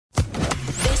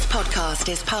podcast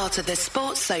is part of the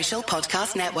Sports Social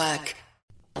Podcast Network.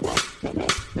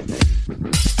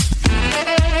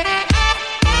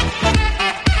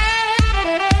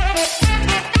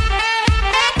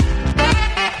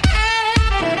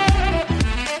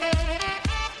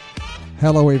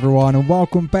 Hello everyone and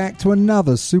welcome back to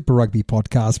another Super Rugby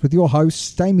podcast with your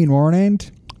hosts Damien Warren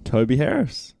and Toby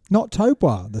Harris. Not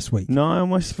Toba this week. No, I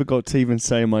almost forgot to even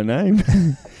say my name.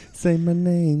 Say my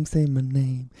name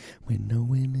when no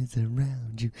one is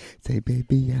around you. Say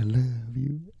baby I love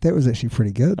you. That was actually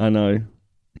pretty good. I know.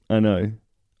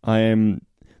 I am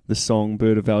the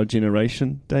songbird of our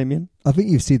generation, Damien. I think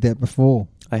you've said that before.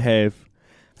 I have.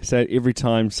 I say it every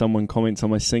time someone comments on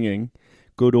my singing,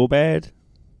 good or bad.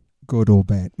 Good or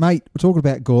bad. Mate, we're talking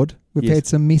about good. We've had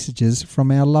some messages from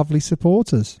our lovely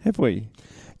supporters. Have we?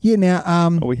 Yeah, now,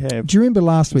 we have. do you remember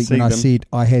last week when I said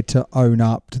I had to own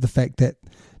up to the fact that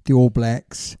the All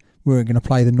Blacks weren't going to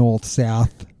play the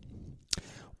North-South?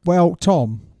 Well,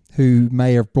 Tom, who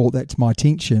may have brought that to my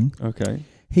attention, okay,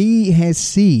 he has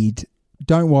said,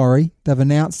 don't worry, they've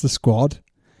announced the squad.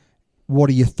 What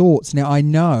are your thoughts? Now, I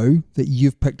know that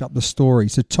you've picked up the story.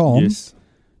 So, Tom, yes.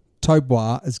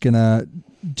 Tobois is going to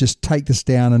just take this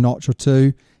down a notch or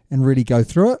two and really go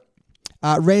through it.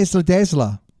 Razzler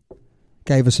Dazzler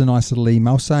gave us a nice little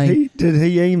email saying... Did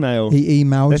he email? He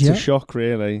emailed, That's yeah. a shock,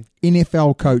 really.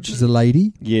 NFL coach is a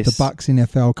lady. Yes. The Bucks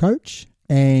NFL coach.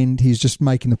 And he's just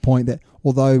making the point that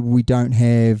although we don't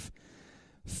have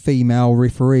female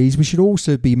referees, we should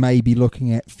also be maybe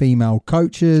looking at female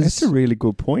coaches. That's a really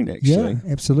good point, actually. Yeah,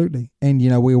 absolutely. And,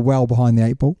 we're well behind the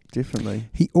eight ball. Definitely.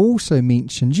 He also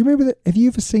mentioned, do you remember that? Have you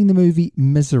ever seen the movie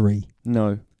Misery?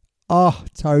 No. Oh,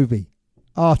 Toby.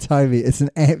 It's an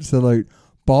absolute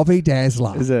Bobby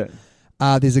Dazzler. Is it?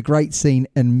 There's a great scene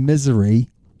in Misery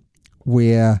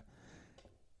where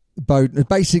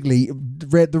basically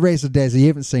the Razzle Dazzle, you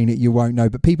haven't seen it, you won't know,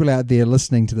 but people out there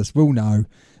listening to this will know.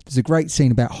 There's a great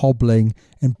scene about hobbling,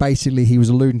 and basically he was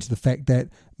alluding to the fact that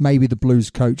maybe the Blues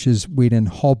coaches went and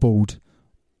hobbled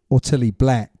Otili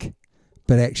Black,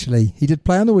 but actually he did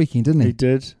play on the weekend, didn't he? He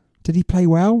did. Did he play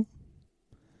well?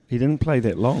 He didn't play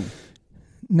that long.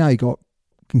 No, he got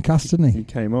concussed, didn't he? He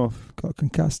came off. Got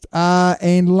concussed.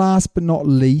 And last but not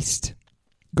least,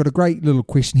 got a great little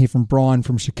question here from Brian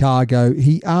from Chicago.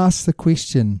 He asked the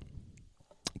question,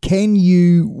 can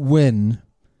you win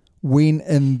when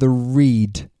in the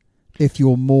red if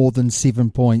you're more than 7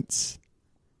 points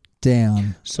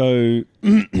down? So,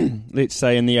 let's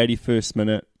say in the 81st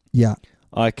minute, Yeah.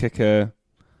 I kick a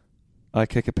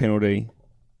penalty,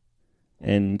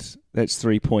 and that's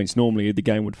 3 points. Normally, the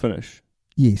game would finish,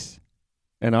 Yes.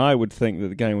 and I would think that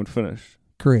the game would finish.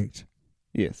 Correct.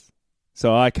 Yes.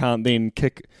 So I can't then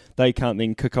kick. They can't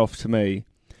then kick off to me,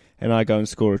 and I go and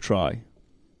score a try.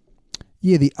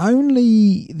 Yeah, the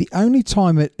only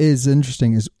time it is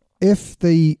interesting is if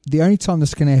the only time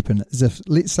this can happen is if,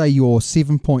 let's say you're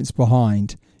 7 points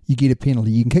behind, you get a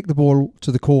penalty. You can kick the ball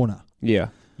to the corner. Yeah.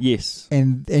 Yes.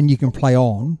 And you can play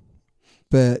on.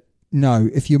 But no,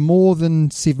 if you're more than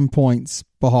 7 points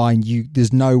behind,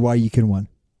 there's no way you can win.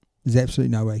 There's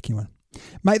absolutely no way you can win.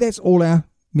 Mate, that's all our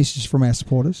messages from our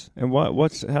supporters. And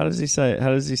how does he say it? How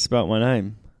does he spell my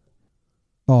name?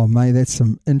 Oh, mate, that's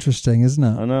some interesting, isn't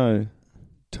it? I know.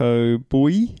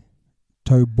 Toboy.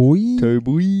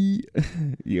 Toboy.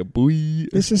 Yeah, boy.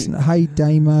 This isn't Hey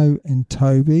Damo and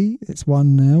Toby. It's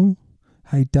 1-0.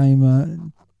 Hey Damo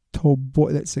and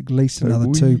Toboy. That's at least another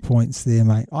Toboy. 2 points there,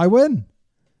 mate. I win.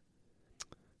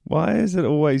 Why is it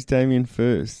always Damien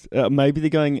first? Maybe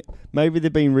they're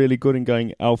being really good and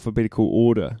going alphabetical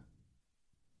order.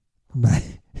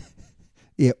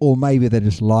 Yeah, or maybe they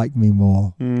just like me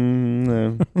more.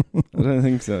 No, I don't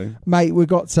think so. Mate, we've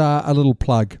got a little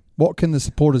plug. What can the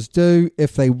supporters do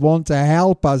if they want to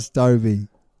help us, Toby?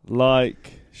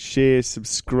 Like, share,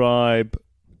 subscribe,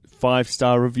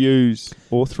 5-star reviews,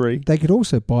 or 3. They could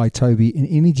also buy Toby an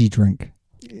energy drink.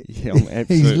 Yeah, I'm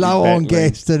absolutely He's low on battling.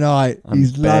 gas tonight.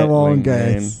 He's low on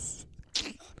gas.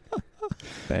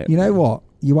 You know what?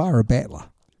 You are a battler.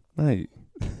 Mate,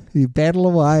 You battle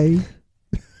away.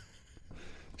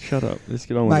 shut up. Let's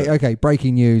get on Mate, with it. okay,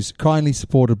 breaking news. Kindly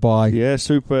supported by... Yeah,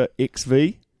 Super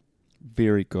XV.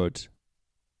 Very good.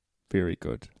 Very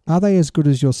good. Are they as good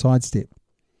as your sidestep?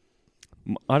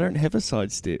 I don't have a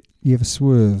sidestep. You have a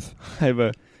swerve. I have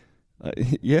a...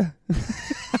 yeah.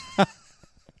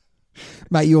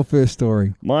 Mate, your first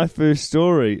story. My first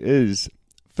story is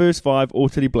first 5,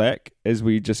 Otili Black, as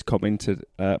we just commented,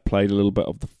 played a little bit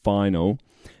of the final,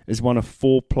 is one of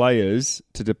 4 players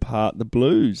to depart the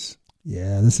Blues.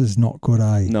 Yeah, this is not good,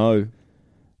 eh? No.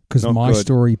 Because Not my good.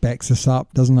 story backs us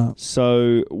up, doesn't it?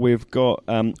 So we've got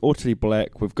Ortley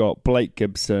Black, we've got Blake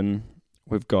Gibson,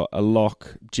 we've got a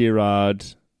lock, Gerard,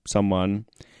 someone.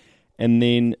 And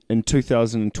then in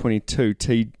 2022,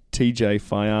 TJ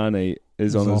Faiani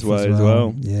is on his way as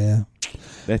well. Yeah.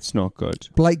 That's not good.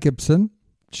 Blake Gibson,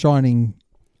 shining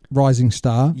rising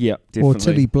star. Yep, Or definitely.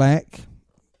 Tilly Black.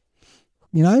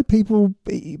 You know, people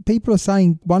are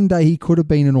saying one day he could have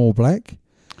been an All Black.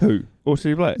 Who?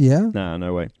 Ortley Black? Yeah. Nah,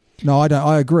 no way. No, I don't.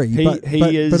 I agree.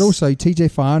 But also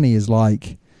TJ Faiani is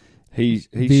like He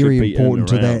very should be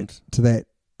important in and to that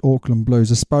Auckland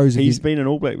Blues. I suppose He's been an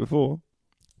All Black before.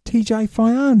 TJ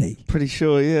Faiani. Pretty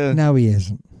sure, yeah. No, he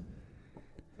hasn't.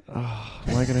 Oh,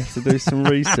 am I going to have to do some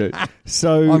research?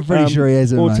 So I'm pretty sure he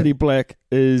hasn't, Ortley mate. Black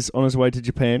is on his way to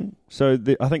Japan. So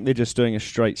I think they're just doing a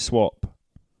straight swap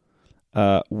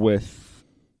with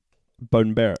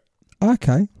Bowden Barrett.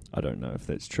 Okay. I don't know if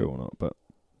that's true or not, but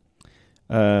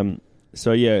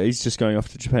so yeah, he's just going off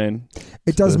to Japan.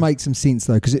 It does make some sense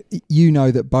though, because you know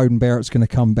that Bowden Barrett's going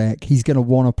to come back. He's going to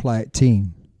want to play at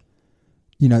 10.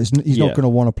 You know, he's not going to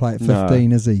want to play at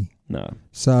 15, is he? No.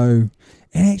 So,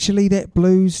 and actually, that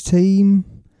Blues team,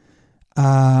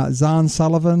 Zahn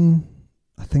Sullivan,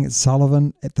 I think it's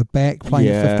Sullivan at the back playing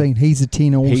at 15. He's a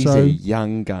 10 also. He's a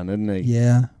young gun, isn't he?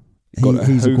 Yeah.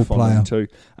 He's a good player too.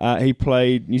 He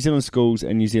played New Zealand schools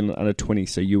and New Zealand under 20,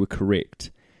 so you were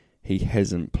correct. He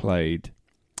hasn't played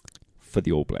for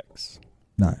the All Blacks.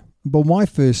 No. But my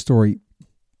first story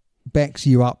backs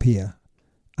you up here.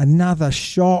 Another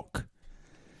shock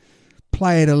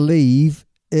player to leave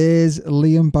is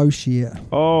Liam Boshier.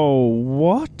 Oh,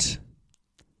 what?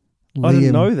 I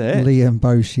didn't know that. Liam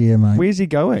Boshier, mate. Where's he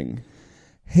going?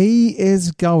 He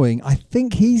is going, I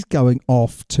think he's going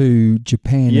off to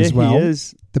Japan as well. Yeah, he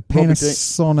is. The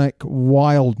Panasonic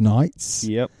Wild Knights.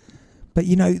 Yep. But,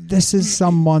 you know, this is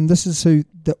who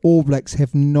the All Blacks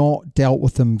have not dealt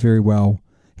with him very well.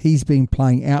 He's been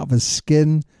playing out of his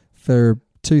skin for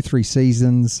 2-3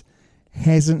 seasons.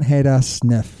 Hasn't had a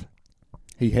sniff.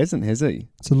 He hasn't, has he?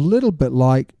 It's a little bit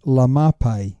like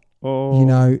Lamape. Oh. You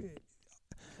know,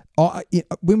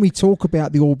 when we talk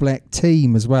about the All Black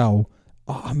team as well,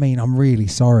 I mean, I'm really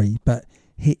sorry, but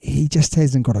he just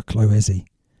hasn't got a clue, has he?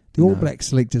 The All Black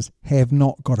selectors have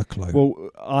not got a clue. Well,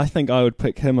 I think I would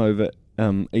pick him over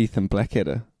Ethan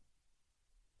Blackadder.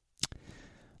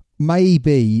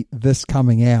 Maybe this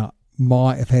coming out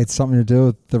might have had something to do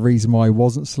with the reason why he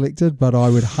wasn't selected, but I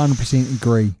would 100%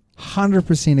 agree.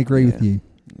 100% agree with you.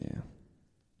 Yeah.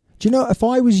 Do you know, if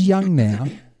I was young now,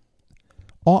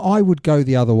 I would go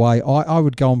the other way. I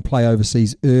would go and play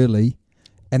overseas early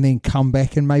and then come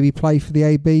back and maybe play for the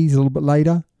ABs a little bit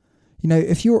later. You know,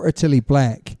 if you're Tilly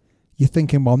Black, you're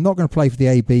thinking, well, I'm not going to play for the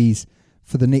ABs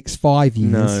for the next 5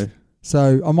 years. No.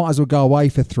 So I might as well go away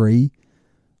for 3,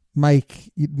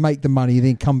 make the money,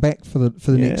 then come back for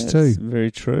the next 2. That's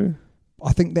very true.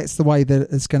 I think that's the way that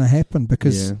it's going to happen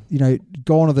because, you know,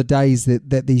 gone are the days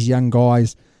that these young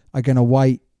guys are going to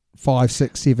wait 5,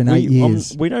 6, 7, 8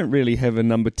 years. We don't really have a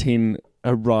number 10,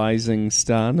 a rising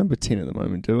star number 10 at the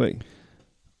moment, do we?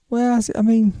 Well, I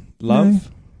mean... Love? You know,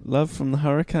 Love from the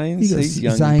Hurricanes? He's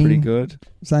young Zane, and pretty good.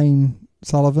 Zane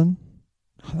Sullivan.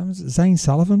 Was it Zane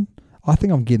Sullivan? I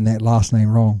think I'm getting that last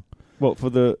name wrong. What, for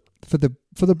the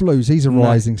Blues, he's a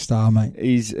rising star, mate.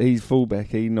 He's fullback,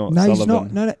 he's not No, Sullivan. he's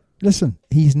not. No, listen,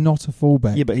 he's not a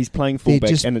fullback. Yeah, but he's playing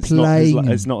fullback and it's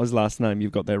not his last name.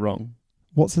 You've got that wrong.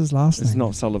 What's his last name? It's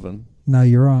not Sullivan. No,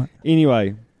 you're right.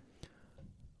 Anyway,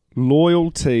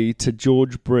 loyalty to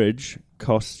George Bridge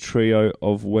costs trio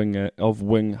of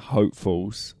wing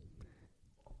hopefuls.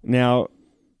 Now,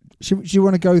 should you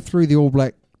want to go through the All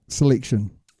Black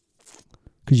selection?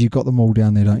 Because you've got them all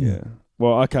down there, don't you? Yeah.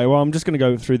 Well, okay. Well, I'm just going to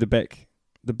go through the back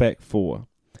 4.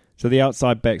 So the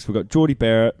outside backs, we've got Geordie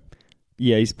Barrett.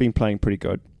 Yeah, he's been playing pretty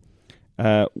good.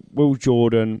 Will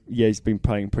Jordan. Yeah, he's been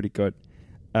playing pretty good.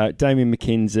 Damien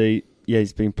McKenzie. Yeah,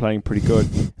 he's been playing pretty good.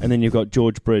 And then you've got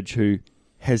George Bridge, who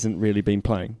hasn't really been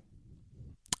playing.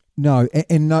 No,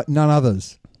 and none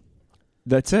others.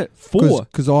 That's it. 4.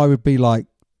 Because I would be like,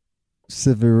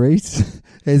 Severis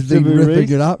has been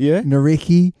ripping it up. Yeah.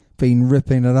 Nareki been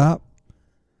ripping it up.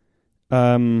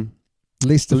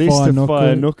 Lester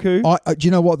Faianuku. Do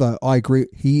you know what though? I agree.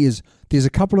 He is. There's a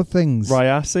couple of things.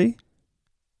 Rayasi.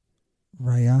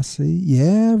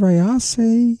 Yeah,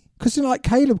 Rayasi. Because like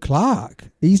Caleb Clark,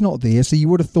 he's not there, so you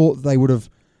would have thought they would have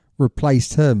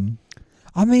replaced him.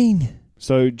 I mean,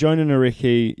 so Jonah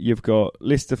Nareki, you've got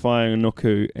Lester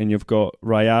Faianuku, and you've got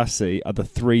Rayasi are the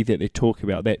 3 that they're talking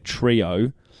about. That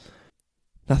trio,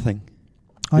 nothing.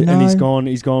 I know. And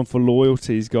he's gone for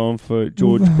loyalty. He's gone for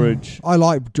George Bridge. I'm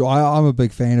a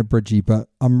big fan of Bridgie, but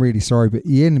I'm really sorry, but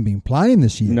he hasn't been playing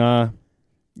this year. Nah.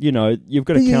 You've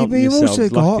got to count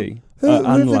yourselves lucky. Who have they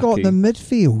unlucky. got in the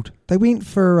midfield? They went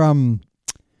for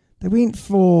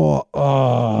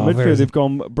midfield, they've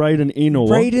gone Braden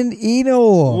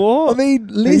Ennor. What? I mean,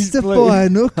 Leicester fire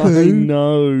Nuku. I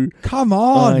know. Come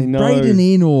on, I know. Braden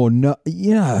Ennor. No,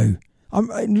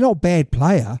 I'm not a bad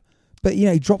player, but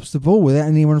he drops the ball without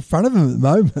anyone in front of him at the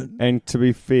moment. And to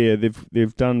be fair,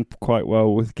 they've done quite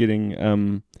well with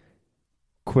getting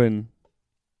Quinn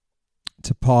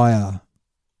Tapia.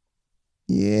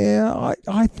 Yeah,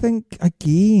 I think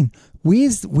again.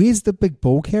 Where's the big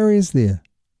ball carriers there?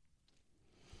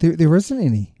 There isn't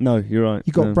any. No, you're right.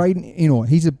 You got Braden Ennor.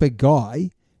 He's a big guy,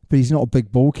 but he's not a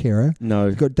big ball carrier. No.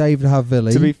 You've got David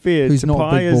Havili. To be fair, who's not a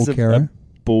big ball carrier. A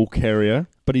ball carrier,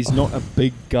 but he's not a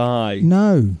big guy.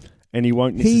 No. And he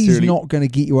won't necessarily... He's not going to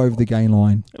get you over the gain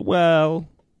line. Well,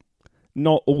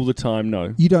 not all the time,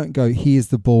 no. You don't go, here's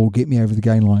the ball, get me over the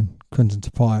gain line, Quinton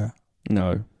Tapia.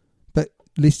 No. But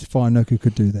Leicester Nuku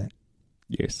could do that.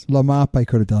 Yes. Lamape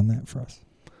could have done that for us.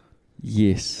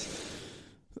 Yes.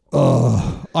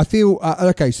 Oh, I feel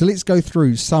okay. So let's go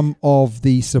through some of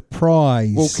the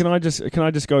surprise. Well, can I just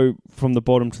go from the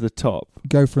bottom to the top?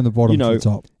 Go from the bottom to the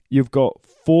top. You've got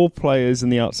 4 players in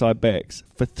the outside backs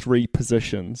for 3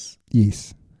 positions.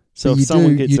 Yes. So but if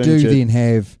someone gets injured, you do then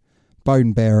have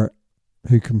Bowden Barrett,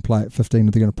 who can play at 15.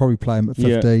 They're going to probably play him at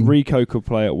 15. Yeah, Rico could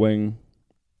play at wing.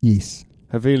 Yes.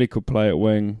 Havili could play at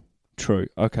wing. True.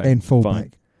 Okay. And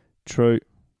fullback. True.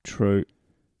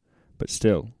 But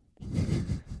still.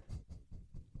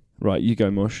 Right, you go,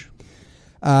 Mush.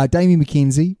 Damien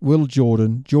McKenzie, Will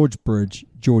Jordan, George Bridge,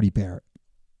 Geordie Barrett.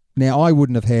 Now, I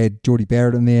wouldn't have had Geordie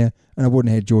Barrett in there, and I wouldn't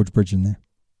have had George Bridge in there.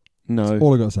 No. That's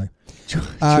all I got to say.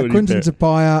 Quinton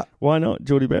Tapia. Why not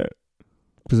Geordie Barrett?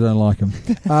 Because I don't like him.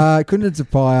 Quinton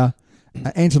Tapia,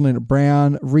 Anton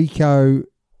Leonard-Brown, Rico,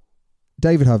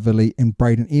 David Havili, and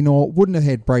Braden Ennor. Wouldn't have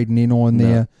had Braden Ennor in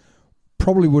there.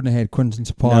 Probably wouldn't have had Quinton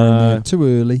Tapia in there. Too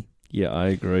early. Yeah, I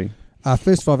agree.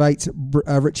 First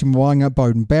 5'8", Richie Mwanga,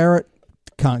 Bowden Barrett.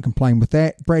 Can't complain with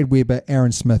that. Brad Weber,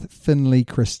 Aaron Smith, Finlay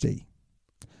Christie.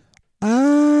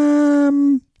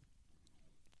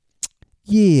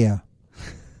 Yeah.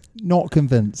 Not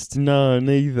convinced. No,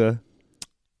 neither.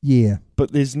 Yeah.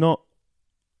 But there's not...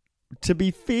 To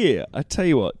be fair, I tell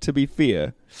you what, to be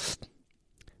fair,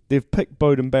 they've picked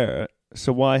Bowden Barrett,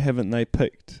 so why haven't they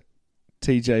picked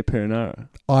TJ Perinara?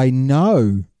 I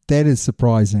know. That is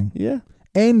surprising. Yeah.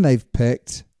 And they've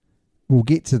picked, we'll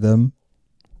get to them,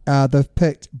 they've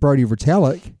picked Brodie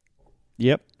Retallick.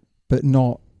 Yep. But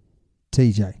not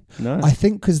TJ. No. I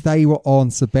think because they were on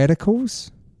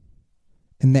sabbaticals,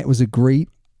 and that was agreed.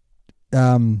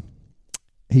 TJ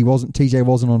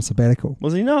wasn't on sabbatical.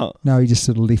 Was he not? No, he just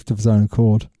sort of left of his own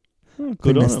accord. Oh, I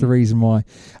think that's the reason why.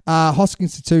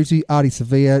 Hoskins Tututu, Artie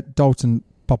Sevilla, Dalton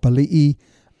Papali'i,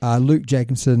 Luke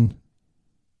Jacobson,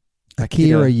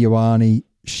 Akira Ioane,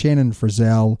 Shannon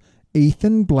Frizzell,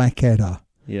 Ethan Blackadder.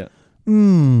 Yeah.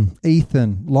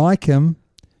 Ethan, like him,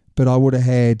 but I would have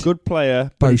had good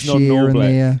player, but he's not in All Black.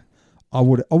 there. I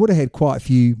would have had quite a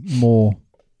few more.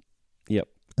 Yep.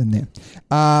 In there.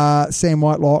 Sam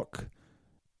Whitelock,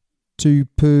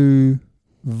 Tupu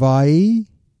Vai.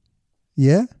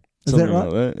 Yeah? Is Something that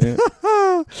right? like that,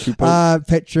 yeah.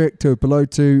 Patrick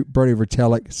Tuipulotu, Brodie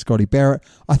Retallick, Scotty Barrett.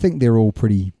 I think they're all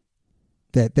pretty...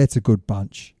 That's a good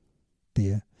bunch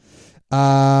there. Do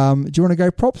you want to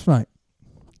go props, mate?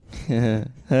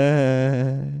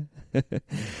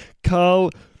 Carl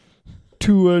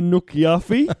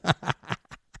Tuanukiafi.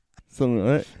 Something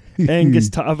like that. Angus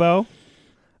Ta'aval.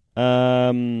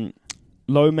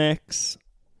 Lomax.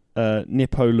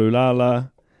 Nepo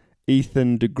Lulala.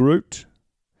 Ethan de Groot.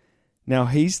 Now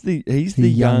he's the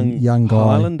young guy.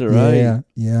 Highlander,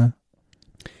 Yeah.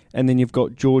 And then you've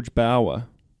got George Bauer,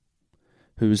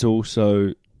 who's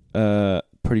also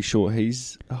pretty sure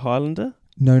he's a Highlander.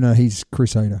 No, he's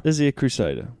Crusader. Is he a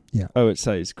Crusader? Yeah. Oh, it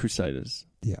says Crusaders.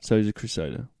 Yeah. So he's a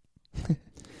Crusader.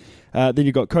 Then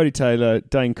you've got Cody Taylor,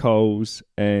 Dane Coles,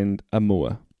 and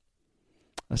Asafa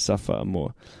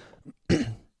Amour.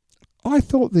 I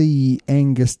thought the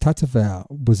Angus Tatavau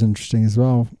was interesting as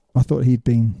well. I thought he'd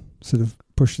been sort of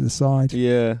pushed to the side.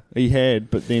 Yeah, he had,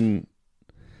 but then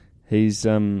he's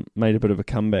made a bit of a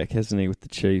comeback, hasn't he, with the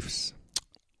Chiefs?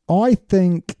 I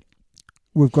think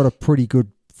we've got a pretty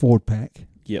good forward pack.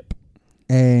 Yep.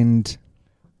 And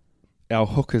our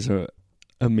hookers are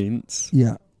immense.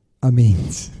 Yeah,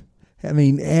 immense. I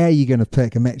mean, how are you going to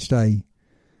pick a match day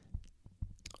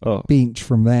bench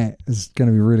from that is going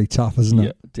to be really tough, isn't it?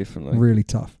 Yeah, definitely. Really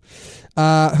tough.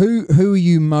 Who are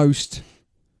you most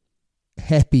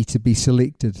happy to be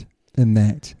selected in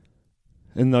that?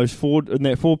 In that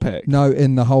 4-pack? No,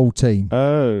 in the whole team.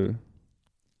 Oh.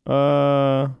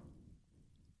 I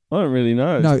don't really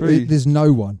know. There's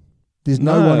no one. There's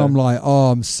no one I'm like,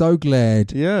 I'm so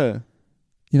glad. Yeah.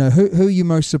 You know, who are you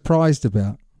most surprised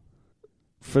about?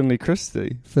 Finlay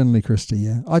Christie,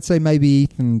 yeah. I'd say maybe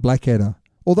Ethan Blackadder.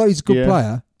 Although he's a good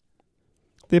player.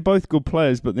 They're both good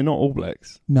players, but they're not All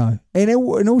Blacks. No.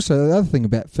 And also, the other thing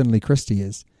about Finlay Christie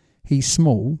is he's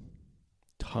small.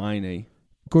 Tiny.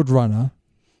 Good runner.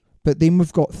 But then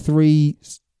we've got 3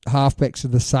 halfbacks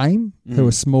of the same who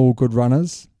are small, good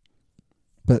runners.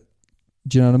 But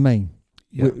do you know what I mean?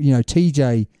 Yeah.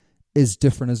 TJ is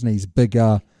different, isn't he? He's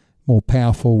bigger, more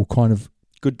powerful, kind of...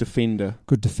 Good defender.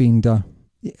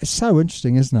 Yeah, it's so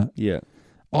interesting, isn't it? Yeah.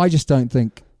 I just don't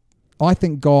think... I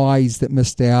think guys that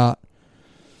missed out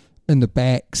in the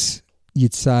backs,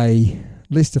 you'd say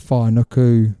Lester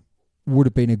Whainuku would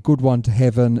have been a good one to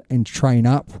have in and train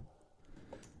up.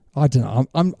 I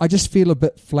don't know. I just feel a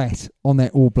bit flat on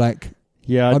that All Black.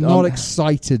 Yeah, I'm not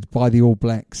excited by the All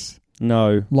Blacks.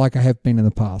 No. Like I have been in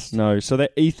the past. No. So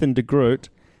that Ethan de Groot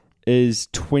is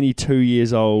 22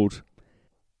 years old.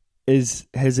 Has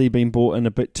he been brought in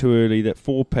a bit too early? That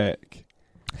 4-pack.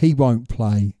 He won't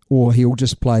play, or he'll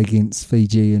just play against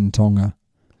Fiji and Tonga.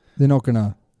 They're not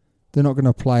gonna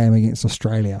play him against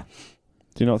Australia.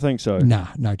 Do you not think so? Nah,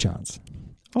 no chance.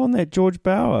 On that George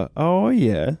Bauer. Oh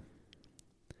yeah.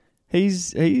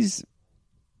 He's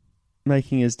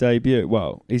making his debut.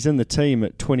 Well, he's in the team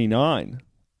at 29.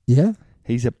 Yeah.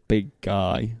 He's a big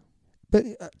guy. But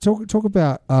talk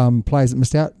about players that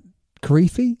missed out.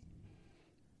 Karifi?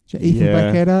 Ethan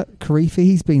Blackadder, Karifi,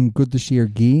 he's been good this year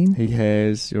again. He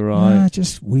has, you're right.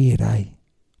 Just weird, eh?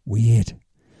 Weird.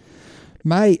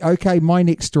 Mate, okay, my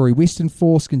next story. Western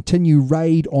Force continue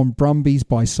raid on Brumbies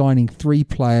by signing 3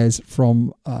 players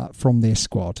from their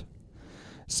squad.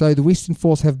 So the Western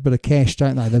Force have a bit of cash,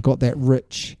 don't they? They've got that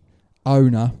rich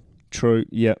owner. True,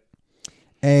 yep.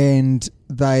 And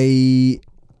they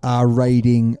are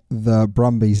raiding the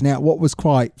Brumbies. Now, what was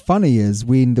quite funny is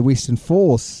when the Western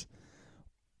Force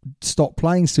stopped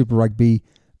playing Super Rugby,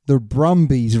 the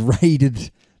Brumbies raided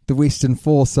the Western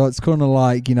Force. So it's kind of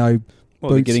like,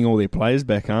 well, they're getting all their players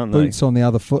back, aren't they? Boots on the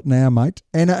other foot now, mate.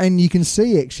 And you can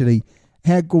see, actually,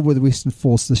 how good were the Western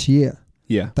Force this year.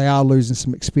 Yeah. They are losing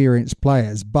some experienced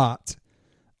players, but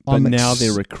now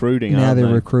they're recruiting, now aren't they? Now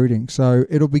they're recruiting. So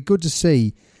it'll be good to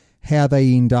see how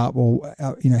they end up, or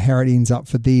how it ends up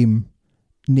for them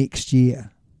next year.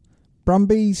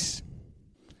 Brumbies...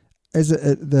 Is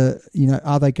it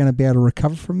are they going to be able to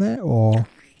recover from that, or?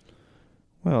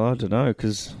 Well, I don't know,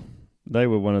 because they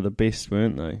were one of the best,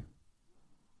 weren't they?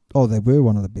 Oh, they were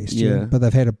one of the best, yeah. But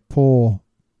they've had a poor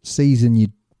season,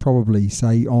 you'd probably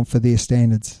say, for their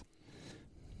standards.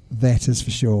 That is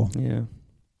for sure. Yeah.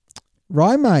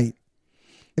 Right, mate.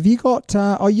 Have you got?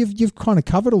 You've kind of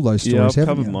covered all those stories, I've haven't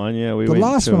covered you? mine. Yeah, the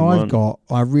last one I've got,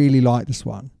 I really like this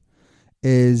one.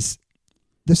 This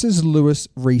is Lewis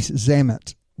Rees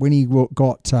Zammit. When he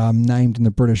got named in the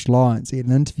British Lions, he had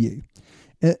an interview.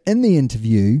 In the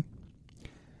interview,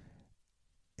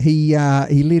 he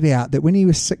let out that when he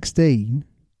was 16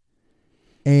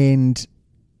 and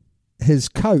his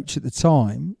coach at the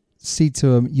time said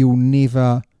to him, "You'll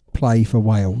never play for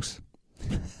Wales."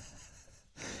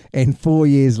 And 4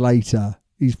 years later,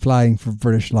 he's playing for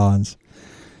British Lions.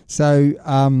 So,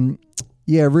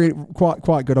 really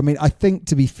quite good. I mean, I think,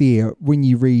 to be fair, when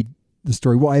you read the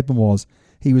story, what happened was,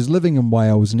 he was living in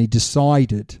Wales and he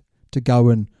decided to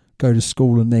go to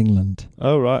school in England.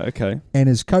 Oh, right, okay. And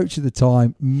his coach at the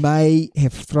time may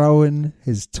have thrown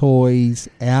his toys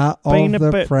out of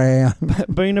the pram.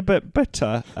 Been a bit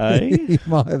bitter, eh? He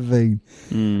might have been.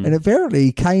 And apparently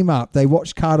he came up, they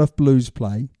watched Cardiff Blues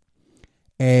play,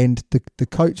 and the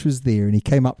coach was there, and he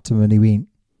came up to him and he went,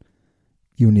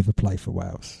 "You'll never play for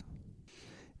Wales."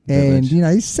 And, he's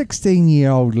a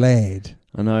 16-year-old lad.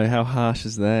 I know, how harsh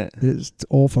is that? It's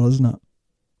awful, isn't it?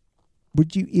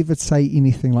 Would you ever say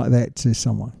anything like that to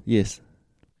someone? Yes.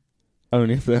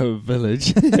 Only if they were a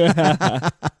village.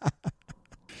 It's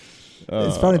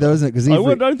funny though, isn't it? Because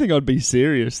I don't think I'd be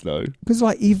serious though. Because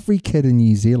like every kid in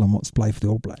New Zealand wants to play for the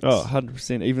All Blacks. Oh,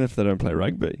 100%, even if they don't play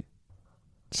rugby.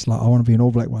 It's like, I want to be an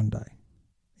All Black one day.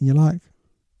 And you're like,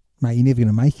 mate, you're never going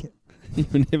to make it.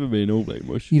 You'll never be an All Black,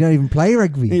 Bush. You don't even play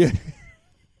rugby. Yeah.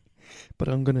 But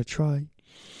I'm going to try.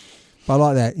 But I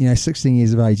like that, 16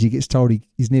 years of age, he gets told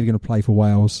he's never going to play for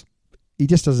Wales. He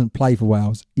just doesn't play for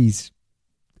Wales. He's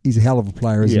He's a hell of a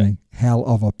player, isn't Yeah. he? Hell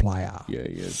of a player. Yeah,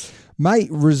 he is. Mate,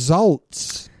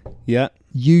 results. Yeah.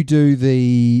 You do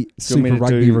the Do you want me Super to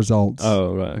Rugby do- results.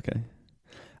 Oh, right, okay.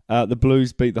 The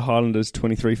Blues beat the Highlanders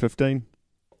 23-15.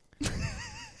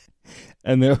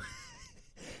 And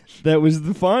that was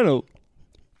the final.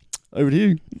 Over to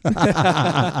you.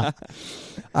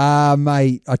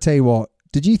 Mate, I tell you what.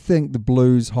 Did you think the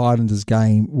Blues Highlanders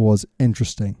game was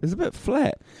interesting? It was a bit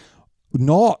flat.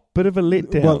 Not. Bit of a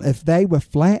letdown. Well, if they were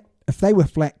flat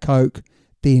Coke,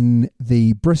 then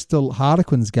the Bristol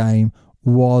Harlequins game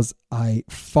was a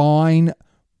fine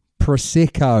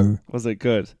Prosecco. Was it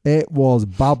good? It was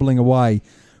bubbling away.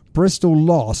 Bristol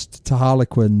lost to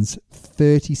Harlequins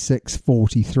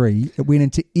 36-43. It went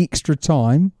into extra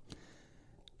time.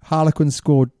 Harlequins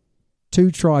scored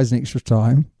 2 tries in extra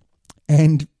time,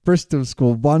 and Bristol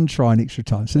scored 1 try in extra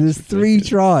time. So there's 3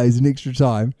 tries in extra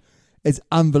time. It's an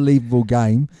unbelievable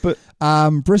game. But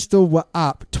Bristol were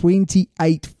up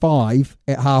 28-5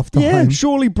 at halftime. yeah,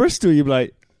 surely Bristol, you'd be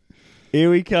like,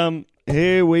 here we come.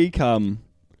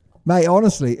 Mate,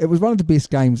 honestly, it was one of the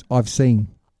best games I've seen.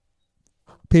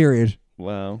 Period.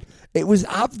 Wow. It was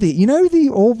up there. You know the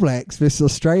All Blacks versus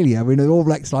Australia, when the All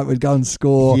Blacks would go and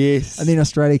score, Yes. and then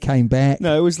Australia came back.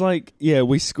 No, it was like, yeah,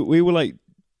 we were like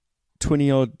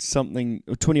 20-odd something,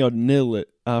 or 20-odd nil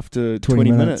after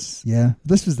 20 minutes. Yeah.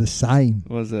 This was the same.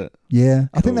 Was it? Yeah.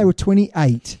 I think Cool. they were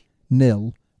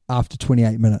 28-0 after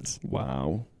 28 minutes.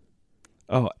 Wow.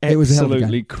 Oh, It was a hell of a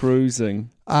absolutely cruising.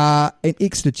 And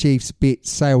Exeter Chiefs bet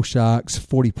Sale Sharks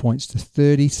 40 points to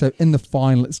 30. So in the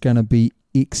final, it's going to be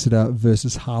Exeter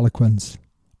versus Harlequins.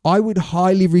 I would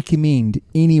highly recommend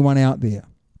anyone out there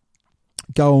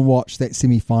go and watch that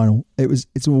semi-final.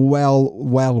 It's well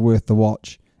worth the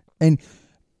watch. And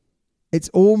it's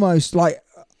almost like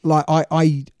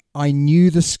I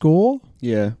knew the score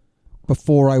Yeah.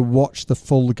 before I watched the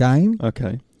full game.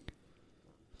 Okay.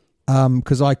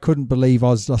 Because I couldn't believe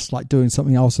I was just like doing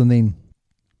something else, and then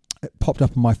it popped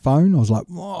up on my phone. I was like,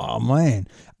 oh man.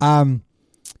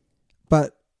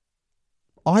 But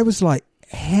I was like,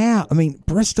 how? I mean,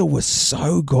 Bristol was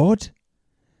so good.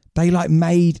 They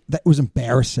that was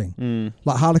embarrassing.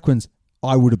 Like Harlequins,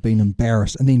 I would have been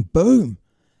embarrassed. And then boom,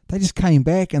 they just came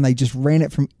back and they just ran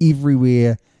it from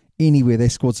everywhere, anywhere. They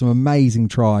scored some amazing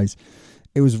tries.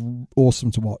 It was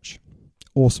awesome to watch.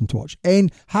 Awesome to watch. And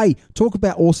hey, talk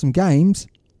about awesome games.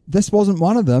 This wasn't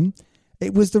one of them.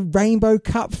 It was the Rainbow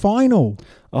Cup final.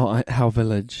 Oh, Howe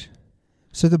Village.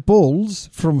 So the Bulls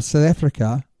from South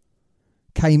Africa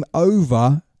came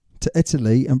over to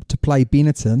Italy and to play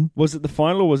Benetton. Was it the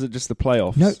final or was it just the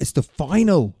playoffs? No, it's the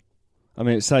final. I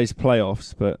mean, it says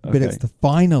playoffs, but okay. But it's the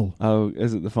final. Oh,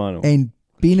 is it the final? And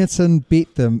Benetton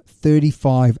beat them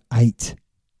 35-8.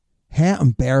 How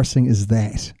embarrassing is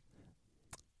that?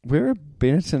 Where are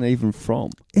Benetton even from?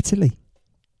 Italy.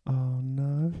 Oh,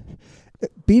 no.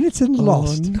 Benetton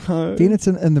lost. No.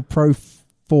 Benetton in the Pro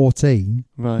 14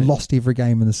 Right. lost every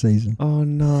game in the season. Oh,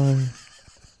 no.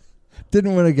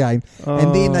 Didn't win a game.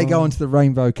 And then they go into the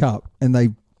Rainbow Cup and they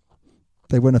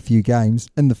win a few games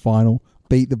in the final,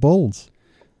 beat the Bulls.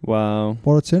 Wow.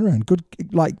 What a turnaround. Good.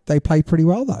 Like, they played pretty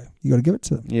well, though. You got to give it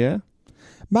to them. Yeah?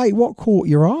 Mate, what caught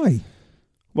your eye?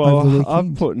 over the Well, I've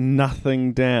weekend? put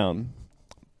nothing down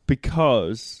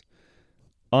because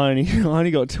I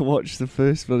only got to watch the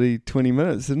first bloody 20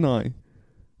 minutes, didn't I?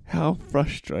 How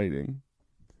frustrating.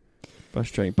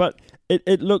 But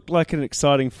it looked like an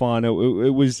exciting final. It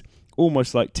was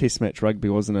almost like test match rugby,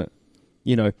 wasn't it?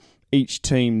 You know, each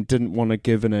team didn't want to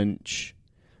give an inch.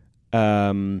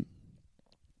 And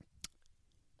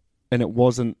it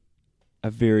wasn't a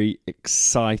very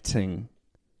exciting,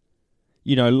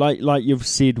 you know, like you've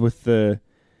said with the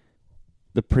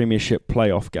Premiership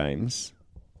playoff games,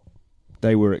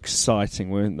 they were exciting,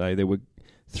 weren't they? They were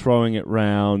throwing it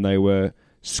round, they were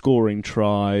scoring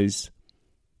tries.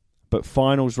 But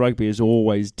finals rugby is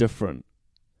always different.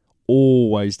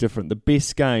 Always different. The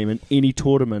best game in any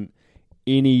tournament,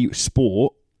 any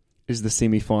sport, is the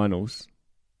semi-finals.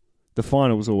 The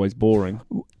final's always boring.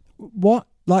 What?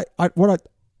 Like,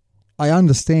 I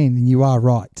understand, and you are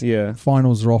right. Yeah.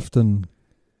 Finals are often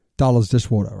dull as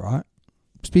dishwater, right?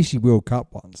 Especially World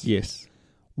Cup ones. Yes.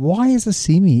 Why is a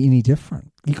semi any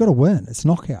different? You got to win. It's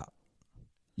knockout.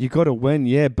 You got to win,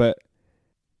 yeah, but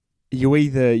you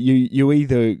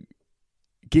either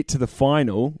get to the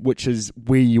final, which is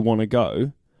where you want to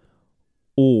go,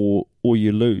 or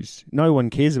you lose. No one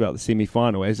cares about the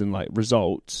semi-final, as in like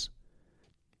results.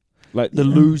 Like the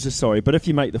loser, sorry. But if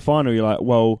you make the final, you're like,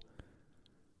 well,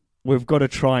 we've got to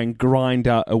try and grind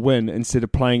out a win instead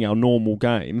of playing our normal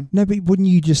game. No, but wouldn't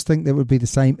you just think that would be the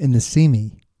same in the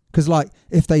semi? Because, like,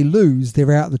 if they lose,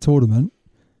 they're out of the tournament.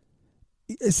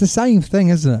 it's the same thing,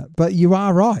 isn't it? But you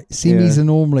are right. Semis are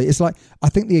normally, it's like, I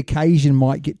think the occasion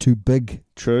might get too big.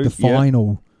 True. The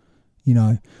final, you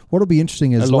know. What'll be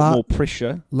interesting is a lot more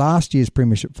pressure. Last year's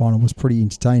Premiership final was pretty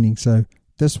entertaining, so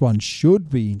this one should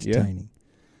be entertaining.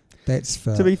 That's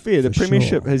for, to be fair, the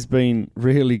Premiership sure. has been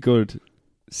really good.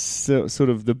 Sort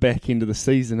of the back end of the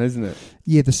season, isn't it?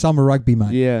 Yeah, the summer rugby,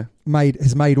 mate. Yeah,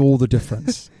 has made all the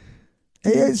difference.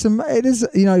 It is.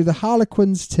 You know, the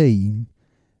Harlequins team,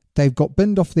 they've got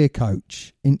binned off their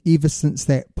coach, and ever since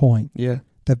that point,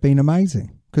 they've been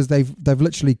amazing because they've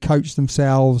literally coached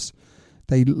themselves.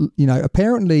 They, you know,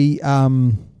 apparently,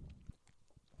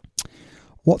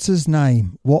 what's his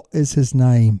name? What is his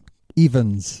name?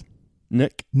 Evans.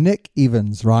 Nick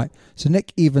Evans, right? So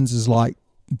Nick Evans is like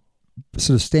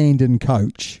sort of stand-in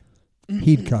coach,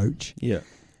 head coach. Yeah.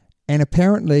 And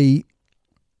apparently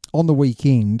on the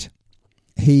weekend,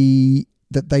 they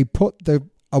put the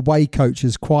away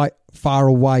coaches quite far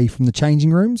away from the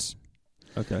changing rooms.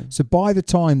 Okay. So by the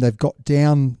time they've got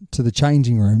down to the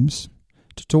changing rooms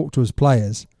to talk to his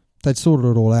players, they'd sorted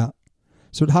it all out.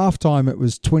 So at halftime it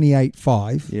was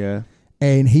 28-5. Yeah.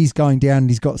 And he's going down and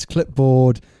he's got his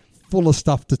clipboard full of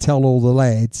stuff to tell all the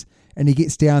lads. And he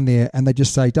gets down there and they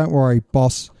just say, "Don't worry,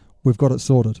 boss, we've got it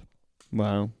sorted."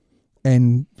 Wow.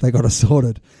 And they got it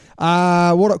sorted.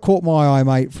 What it caught my eye,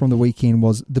 mate, from the weekend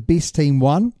was the best team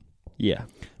won. Yeah.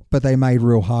 But they made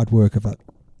real hard work of it.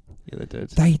 Yeah, they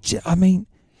did. I mean,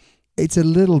 it's a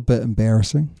little bit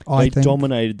embarrassing, I think. They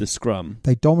dominated the scrum.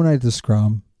 They dominated the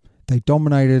scrum. They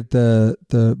dominated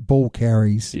the ball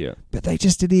carries. Yeah. But they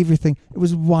just did everything. It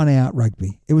was one out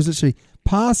rugby. It was literally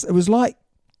pass. It was like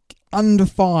under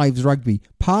fives rugby.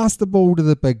 Pass the ball to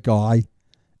the big guy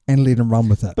and let him run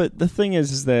with it. But the thing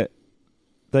is that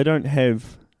they don't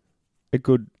have a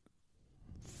good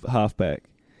halfback.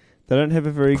 They don't have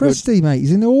a very Christie, mate,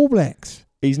 he's in the All Blacks.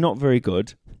 He's not very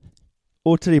good.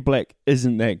 Ortele Black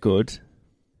isn't that good.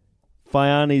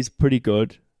 Faiani's pretty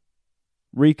good.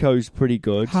 Rico's pretty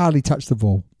good. Hardly touched the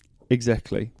ball.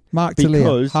 Exactly. Mark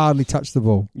Talia hardly touched the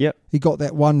ball. Yep. He got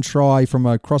that one try from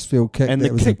a crossfield kick. And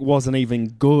the kick wasn't even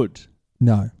good.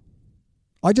 No.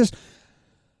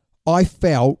 I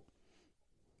felt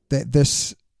that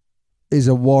this is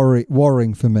a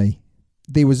worrying for me.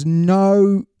 There was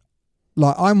no...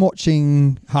 Like, I'm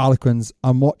watching Harlequins,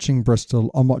 I'm watching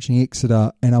Bristol, I'm watching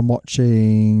Exeter, and I'm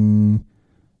watching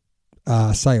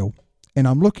Sale. And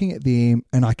I'm looking at them,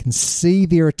 and I can see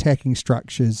their attacking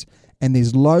structures, and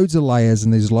there's loads of layers,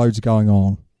 and there's loads going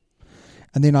on.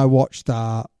 And then I watched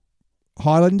the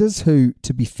Highlanders, who,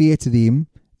 to be fair to them,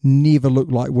 never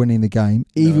looked like winning the game.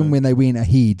 Even when they went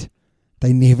ahead,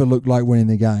 they never looked like winning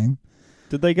the game.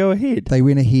 Did they go ahead? They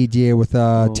went ahead, yeah, with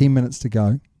 10 minutes to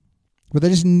go. But they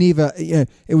just never,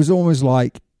 it was almost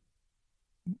like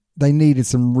they needed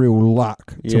some real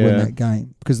luck to win that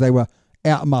game because they were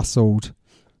out-muscled.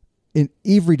 In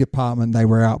every department, they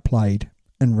were outplayed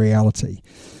in reality.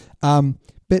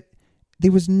 But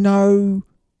there was no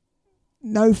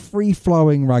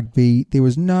free-flowing rugby. There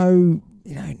was no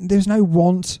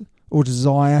want or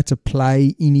desire to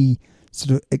play any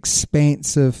sort of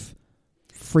expansive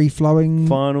free-flowing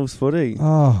finals footy.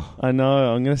 Oh, I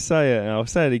know. I'm going to say it. I'll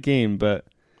say it again, but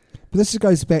this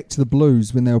goes back to the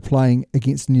Blues when they were playing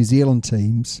against New Zealand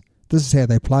teams. This is how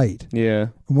they played. Yeah.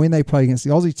 And when they played against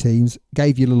the Aussie teams,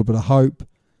 gave you a little bit of hope.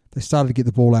 They started to get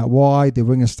the ball out wide. Their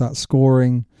wingers start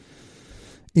scoring.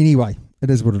 Anyway, it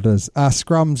is what it is.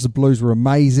 Scrums, the Blues were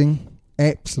amazing.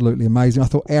 Absolutely amazing. I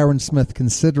thought Aaron Smith,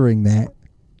 considering that,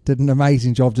 did an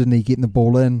amazing job, didn't he? Getting the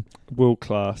ball in. World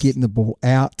class. Getting the ball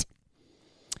out.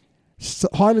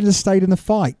 Highlanders stayed in the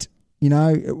fight.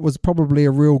 It was probably a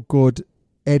real good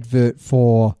advert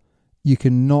for you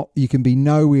can be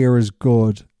nowhere as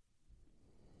good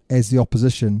as the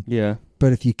opposition. Yeah.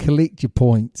 But if you collect your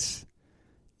points,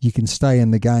 you can stay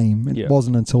in the game. It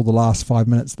wasn't until the last 5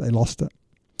 minutes that they lost it.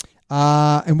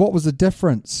 And what was the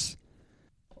difference?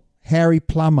 Harry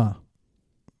Plummer.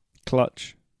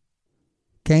 Clutch.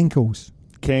 Cankles.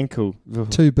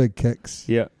 2 big kicks.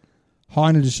 Yeah.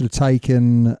 Highlanders should have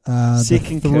taken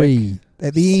second the 3. Kick.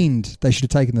 At the end, they should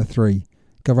have taken the 3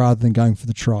 rather than going for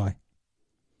the try.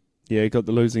 Yeah, he got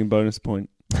the losing bonus point.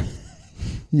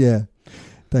 Yeah.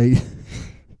 That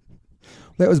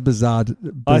was bizarre.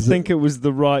 I think it was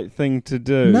the right thing to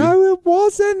do. No, it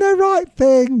wasn't the right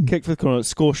thing. Kick for the corner,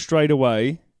 score straight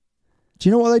away. Do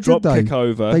you know what they did, though? Drop kick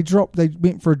over. They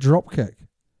went for a drop kick.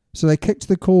 So they kicked to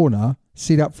the corner,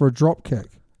 set up for a drop kick.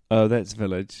 Oh, that's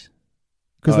Village.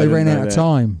 Because they ran out of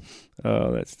time.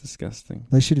 Oh, that's disgusting.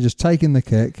 They should have just taken the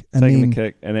kick. The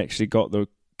kick and actually got the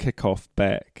kick-off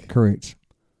back. Correct.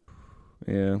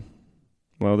 Yeah.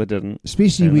 Well, they didn't.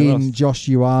 Especially And they when lost. Josh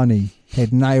Ioane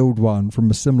had nailed one from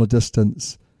a similar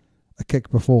distance a kick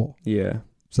before. Yeah.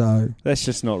 So, That's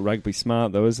just not rugby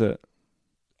smart, though, is it?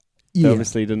 They yeah.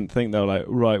 obviously didn't think. They were like,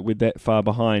 right, we're that far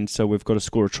behind, so we've got to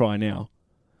score a try now.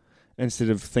 Instead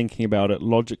of thinking about it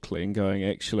logically and going,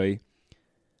 actually,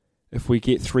 if we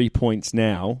get 3 points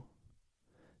now,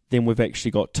 then we've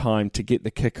actually got time to get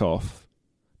the kick off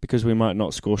because we might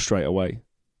not score straight away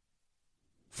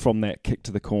from that kick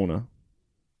to the corner.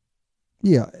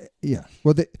 Yeah.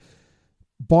 Well,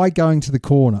 by going to the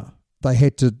corner, they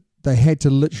had to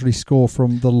literally score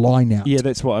from the line out. Yeah,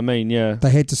 that's what I mean, yeah. They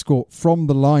had to score from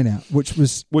the line out, which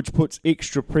Puts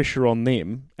extra pressure on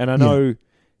them. And I know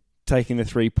taking the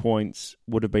 3 points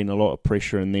would have been a lot of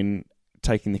pressure and then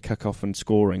taking the kick off and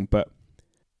scoring, but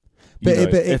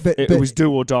it was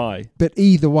do or die. But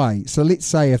either way, so let's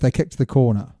say if they kicked the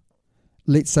corner,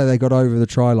 let's say they got over the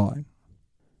try line,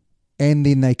 and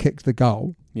then they kicked the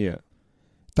goal, Yeah.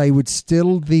 they would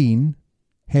still then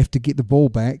have to get the ball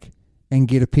back and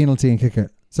get a penalty and kick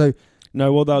it. So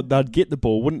No, well, they'd get the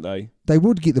ball, wouldn't they? they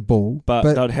would get the ball,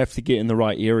 But they'd have to get in the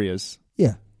right areas.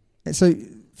 yeah. And so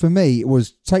for me, it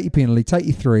was take your penalty, take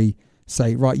your 3,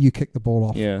 say, right, you kick the ball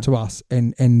off to us,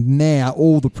 and now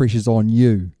all the pressure's on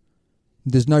you.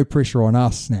 There's no pressure on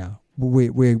us now.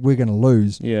 We're going to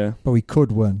lose, Yeah. but we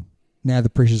could win. Now the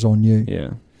pressure's on you.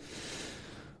 Yeah.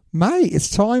 Mate, it's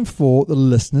time for the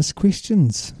listeners'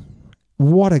 questions.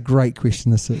 What a great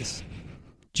question this is.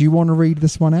 Do you want to read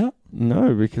this one out?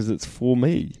 No, because it's for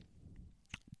me.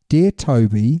 Dear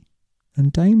Toby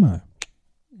and Damo,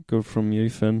 Good from you,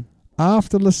 Finn.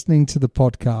 after listening to the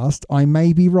podcast, I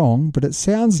may be wrong, but it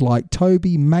sounds like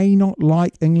Toby may not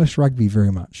like English rugby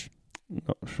very much.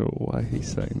 Not sure why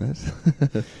he's saying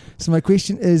that. So my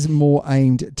question is more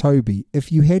aimed at Toby.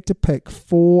 If you had to pick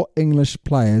 4 English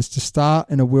players to start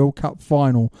in a World Cup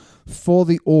final for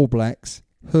the All Blacks,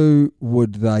 who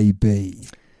would they be?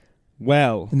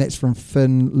 Well, And that's from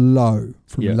Finn Lowe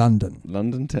from Yeah. London.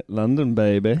 London,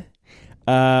 baby.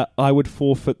 I would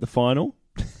forfeit the final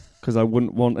because I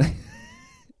wouldn't want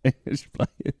English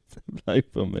players to play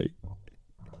for me.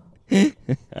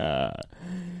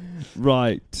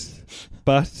 Right.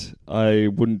 But I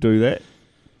wouldn't do that.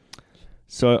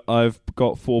 So I've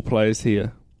got 4 players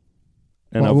here.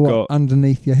 And I've got...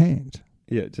 underneath your hand.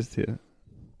 Yeah, just here.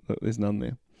 Look, there's none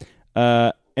there.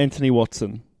 Anthony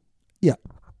Watson. Yeah,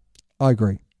 I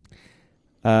agree.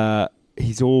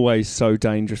 He's always so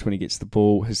dangerous when he gets the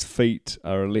ball. His feet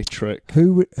are electric.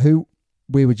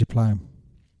 Where would you play him?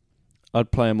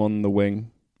 I'd play him on the wing.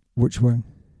 Which wing?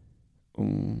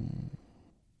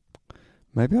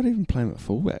 Maybe I'd even play him at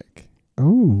fullback.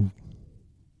 Oh,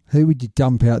 who would you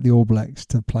dump out the All Blacks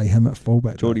to play him at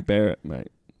fullback? Geordie Barrett, mate.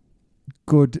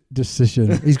 Good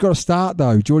decision. He's got to start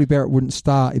though. Geordie Barrett wouldn't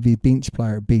start if he's a bench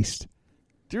player at best.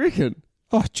 Do you reckon?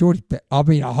 Oh, Geordie Barrett. I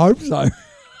mean, I hope so.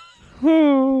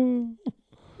 All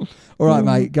right,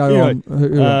 mate. Go Anyway,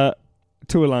 on.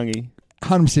 Tuolangi.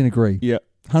 100% agree. Yeah.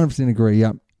 100% agree.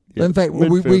 Yeah. Yeah. In fact, we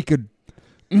Midfield. could.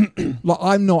 Like,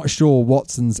 I'm not sure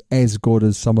Watson's as good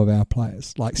as some of our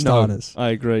players, like starters. No, I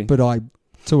agree. But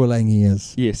Tuolangi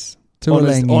is. Yes.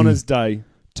 Tuolangi. On his day.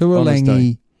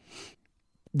 Tuolangi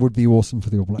would be awesome for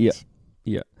the All Blacks.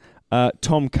 Yeah.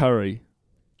 Tom Curry.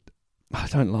 I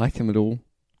don't like him at all.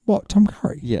 What, Tom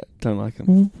Curry? Yeah, don't like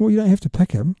him. Well, you don't have to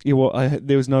pick him. Yeah, well,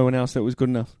 there was no one else that was good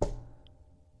enough.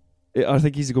 I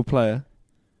think he's a good player.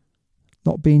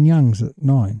 Not Ben Youngs at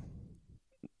 9.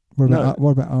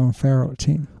 What about Owen Farrell at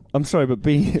 10? I'm sorry, but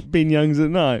Ben Young's at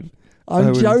 9.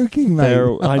 I'm joking,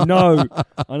 mate. I know.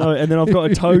 And then I've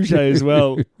got a Toje as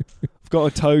well. I've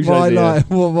got a Toje there.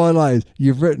 What my lie is,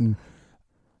 you've written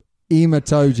Emma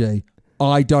Toje,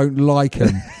 I don't like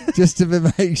him. Just to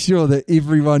make sure that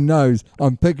everyone knows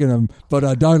I'm picking him, but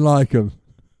I don't like him.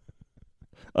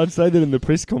 I'd say that in the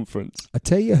press conference. I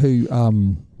tell you who,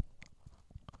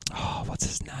 what's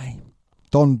his name?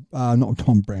 Not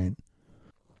Don Brandt.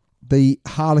 The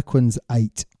Harlequins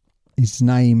 8. His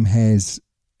name has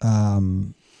left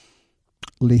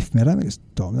me. I don't think it's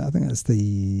Don. I think it's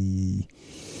the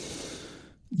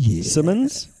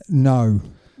Simmons? No.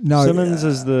 Simmons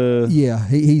is the... Yeah,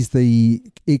 he's the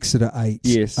Exeter 8.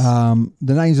 Yes. The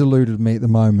name's eluded me at the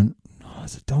moment. Oh,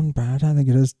 is it Don Brandt? I don't think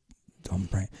it is Don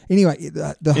Brandt. Anyway,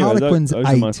 the Harlequins those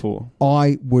 8, are my 4.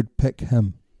 I would pick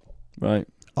him. Right.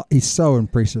 He's so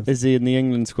impressive. Is he in the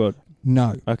England squad?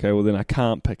 No. Okay, well then I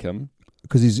can't pick him.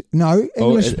 Because he's... No,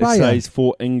 English player. It says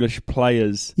 4 English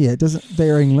players. Yeah, it doesn't...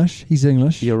 They're English. He's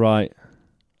English. You're right.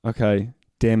 Okay,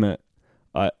 damn it.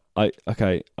 I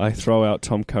throw out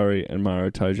Tom Curry and Mario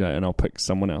Toje and I'll pick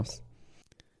someone else.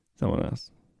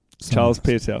 Charles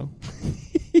Peartel.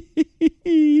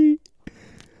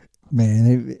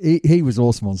 Man, he was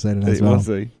awesome on Saturday as well. Was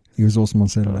he? He was awesome on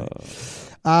Saturday.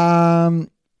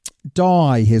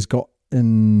 Di has got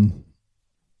in...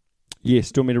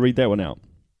 Yes, do you want me to read that one out?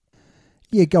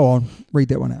 Yeah, go on. Read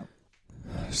that one out.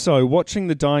 So, watching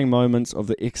the dying moments of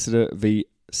the Exeter v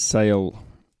Sale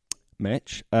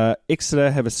match,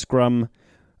 Exeter have a scrum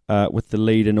with the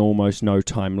lead in almost no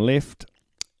time left.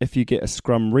 If you get a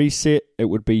scrum reset, it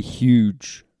would be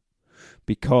huge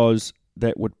because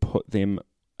that would put them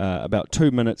about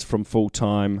 2 minutes from full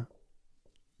time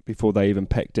before they even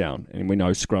pack down. And we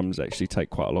know scrums actually take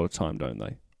quite a lot of time, don't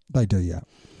they? They do, yeah.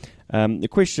 The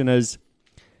question is,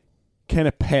 can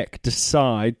a pack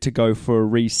decide to go for a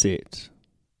reset?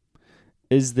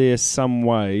 Is there some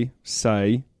way,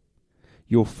 say,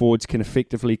 your forwards can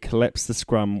effectively collapse the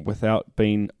scrum without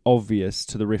being obvious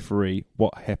to the referee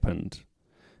what happened?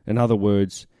 In other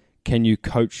words, can you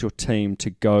coach your team to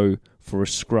go for a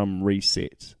scrum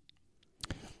reset?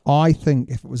 I think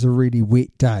if it was a really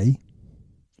wet day,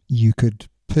 you could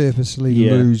purposely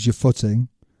lose your footing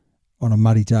on a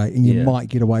muddy day and you might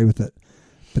get away with it.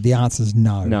 But the answer is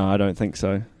no. No, I don't think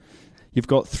so. You've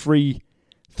got three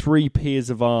pairs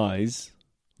of eyes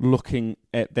looking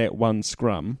at that one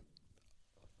scrum.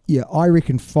 Yeah, I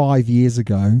reckon 5 years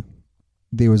ago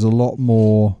there was a lot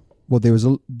more. Well,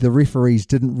 the referees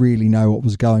didn't really know what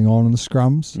was going on in the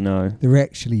scrums. No, they're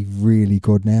actually really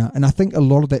good now, and I think a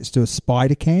lot of that's to do with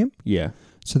Spider Cam. Yeah,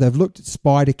 so they've looked at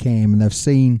Spider Cam and they've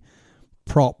seen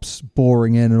props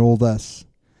boring in and all this,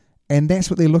 and that's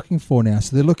what they're looking for now.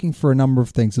 So they're looking for a number of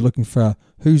things. They're looking for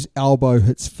whose elbow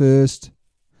hits first.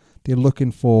 They're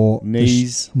looking for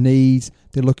knees.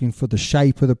 They're looking for the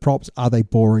shape of the props. Are they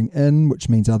boring in, which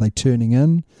means are they turning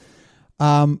in?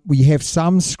 We have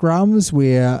some scrums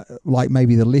where, like,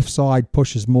 maybe the left side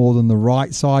pushes more than the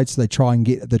right side, so they try and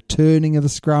get the turning of the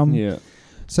scrum. Yeah.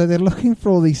 So they're looking for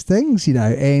all these things,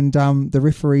 and the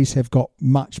referees have got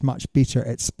much, much better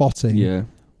at spotting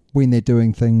when they're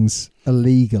doing things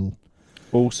illegal.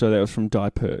 Also, that was from Di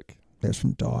Perk. That's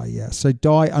from Di, yeah. So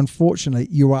Di, unfortunately,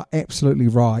 you are absolutely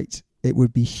right. It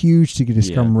would be huge to get a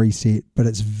scrum reset, but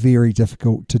it's very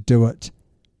difficult to do it.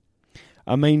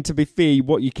 I mean, to be fair,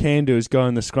 what you can do is go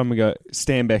in the scrum and go,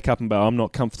 stand back up and go, I'm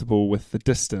not comfortable with the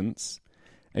distance.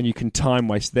 And you can time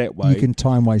waste that way. You can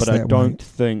time waste that way. But I don't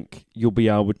think you'll be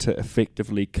able to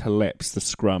effectively collapse the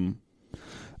scrum.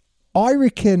 I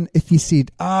reckon if you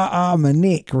said, my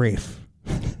neck, ref.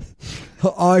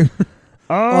 I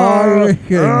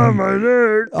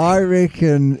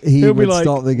reckon he would like,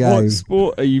 stop the game. What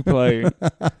sport are you playing?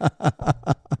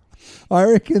 I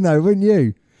reckon though, wouldn't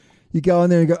you? You go in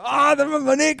there and go,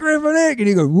 my neck, ref, my neck. And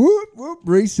you go, whoop, whoop,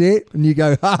 reset. And you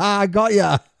go, got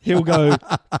ya. He'll go,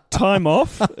 time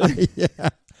off. Yeah.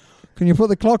 Can you put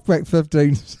the clock back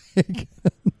 15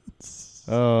 seconds?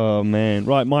 Oh, man.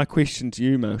 Right, my question to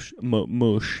you, Mush.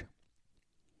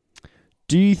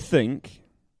 Do you think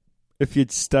if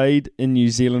you'd stayed in New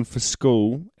Zealand for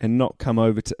school and not come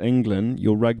over to England,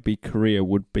 your rugby career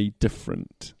would be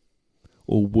different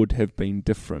or would have been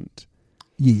different?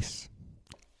 Yes.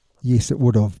 Yes, it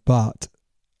would have, but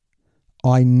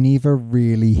I never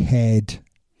really had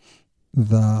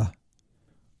the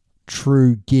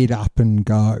true get up and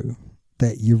go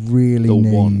that you really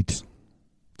need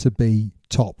to be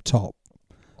top.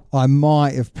 I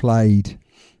might have played,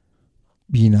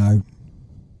 I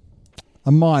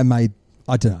might have made,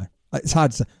 I don't know. It's hard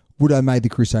to say. Would I have made the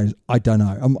Crusaders? I don't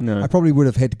know. No. I probably would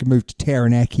have had to move to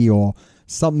Taranaki or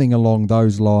something along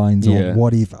those lines or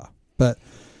whatever. But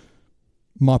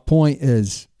my point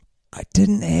is, I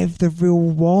didn't have the real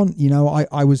want.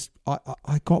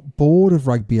 I got bored of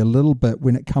rugby a little bit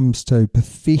when it comes to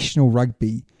professional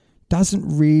rugby. Doesn't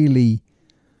really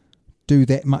do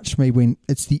that much for me when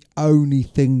it's the only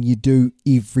thing you do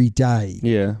every day.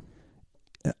 Yeah.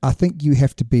 I think you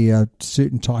have to be a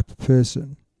certain type of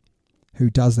person who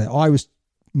does that. I was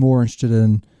more interested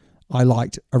in, I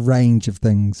liked a range of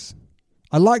things.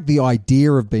 I liked the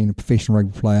idea of being a professional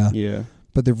rugby player. Yeah.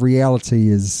 But the reality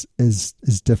is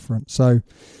different. So,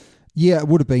 yeah, it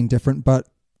would have been different, but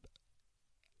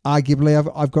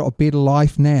arguably I've got a better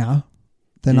life now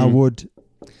than I would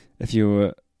if you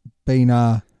were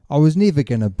I was never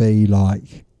going to be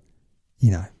like,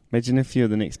 Imagine if you're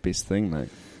the next best thing, mate.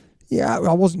 Yeah,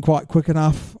 I wasn't quite quick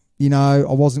enough. I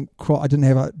didn't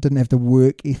have the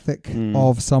work ethic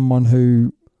of someone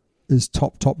who is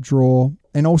top draw,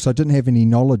 and also I didn't have any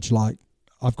knowledge. Like,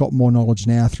 I've got more knowledge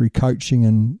now through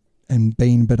coaching and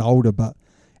being a bit older, but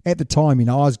at the time,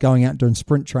 I was going out doing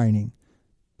sprint training,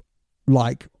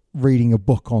 like reading a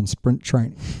book on sprint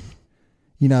training.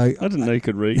 I didn't know you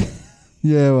could read.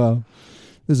 Yeah, well,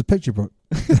 there's a picture book.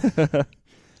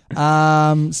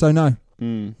 So no.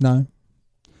 Mm. No.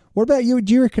 What about you?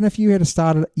 Do you reckon if you had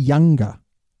started younger?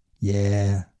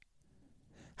 Yeah.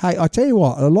 Hey, I tell you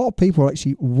what, a lot of people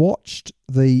actually watched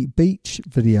the beach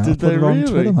video. Did I put they it on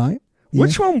really? Twitter, mate.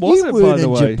 Which one was you it, weren't by the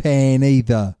in way? Japan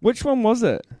either. Which one was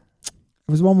it?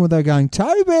 It was one where they were going,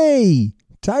 Toby,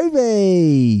 go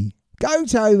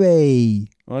Toby.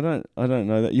 I don't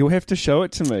know that. You'll have to show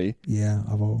it to me. Yeah,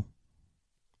 I will.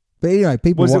 But anyway,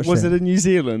 people Was watched it that. in New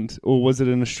Zealand or was it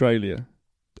in Australia?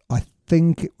 I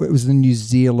think it was the New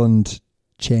Zealand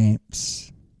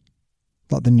champs.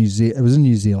 Like it was in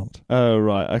New Zealand. Oh,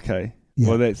 right. Okay. Yeah.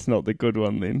 Well, that's not the good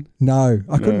one then. No,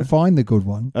 I couldn't find the good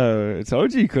one. Oh, I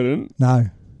told you couldn't. No.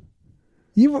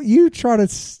 You tried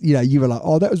to, you were like,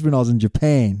 oh, that was when I was in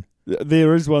Japan.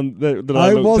 There is one that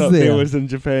I looked was up. there? There was in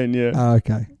Japan, yeah. Oh,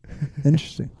 okay.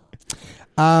 Interesting.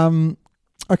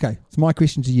 Okay, so my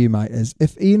question to you, mate, is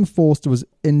if Ian Forster was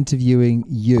interviewing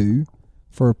you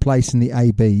for a place in the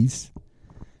ABs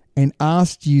and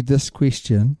asked you this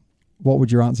question, what would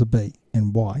your answer be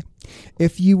and why?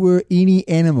 If you were any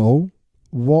animal,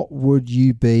 what would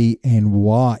you be and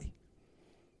why?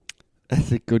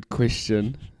 That's a good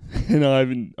question.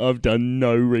 And I've done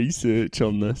no research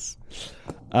on this.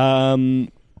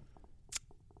 If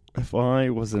I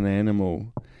was an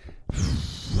animal,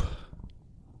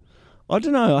 I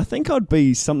don't know. I think I'd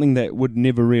be something that would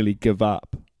never really give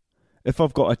up. If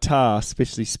I've got a task,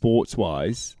 especially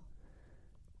sports-wise,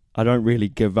 I don't really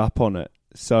give up on it.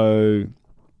 So,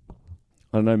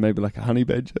 I don't know, maybe like a honey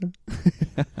badger.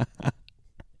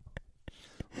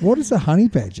 What is a honey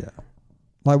badger?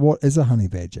 Like, what is a honey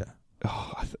badger?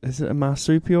 Oh, is it a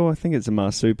marsupial? I think it's a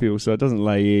marsupial, so it doesn't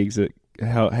lay eggs. It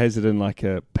has it in like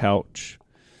a pouch.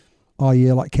 Oh,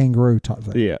 yeah, like kangaroo type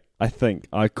thing. Yeah, I think.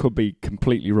 I could be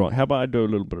completely wrong. How about I do a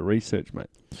little bit of research, mate?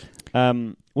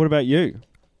 What about you?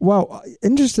 Well,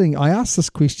 interesting. I asked this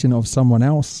question of someone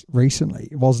else recently.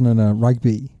 It wasn't in a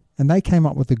rugby. And they came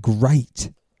up with a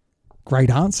great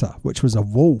answer, which was a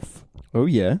wolf. Oh,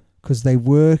 yeah. Because they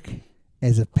work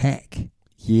as a pack.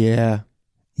 Yeah.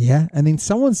 Yeah. And then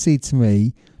someone said to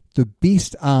me, the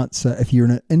best answer if you're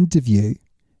in an interview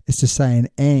is to say an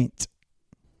ant.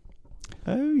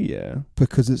 Oh, yeah.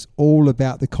 Because it's all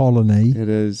about the colony. It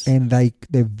is. And they're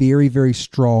very, very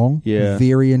strong. Yeah.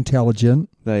 Very intelligent.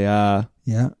 They are.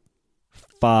 Yeah.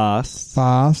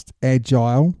 Fast,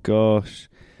 agile. Gosh.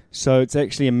 So it's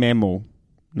actually a mammal,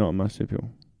 not a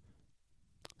marsupial.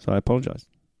 So I apologise.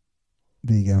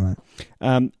 There you go, mate.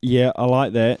 Yeah, I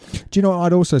like that. Do you know what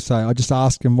I'd also say? I just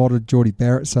ask him, what did Geordie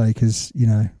Barrett say? Because,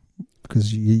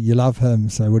 you love him,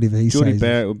 so whatever he says. Geordie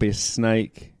Barrett would be a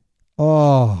snake.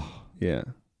 Oh. Yeah.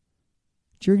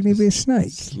 Do you reckon he'd be a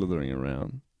snake? Slithering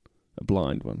around. A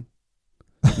blind one.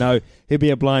 No, he'd be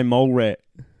a blind mole rat.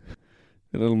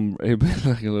 He'd be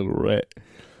like a little rat.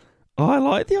 Oh, I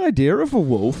like the idea of a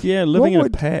wolf. Yeah, living in a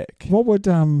pack. What would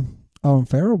Owen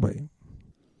Farrell be?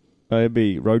 Oh, it'd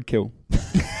be roadkill.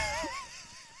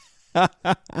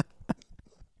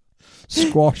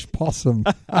 Squash possum.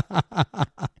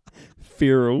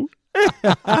 Feral.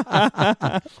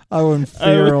 Owen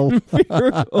Farrell.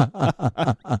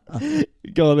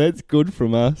 God, that's good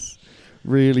from us.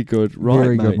 Really good. Right,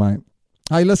 Very good, mate.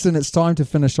 Hey, listen, it's time to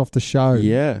finish off the show.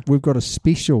 Yeah. We've got a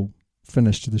special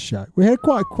finish to the show. We had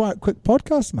quite a quick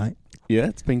podcast, mate. Yeah,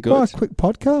 it's been good. Quite a quick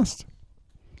podcast.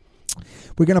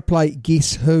 We're going to play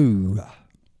Guess Who.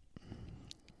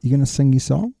 You going to sing your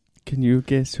song? Can you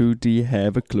guess who? Do you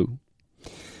have a clue?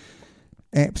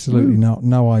 Absolutely not.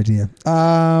 No idea.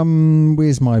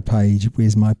 Where's my page?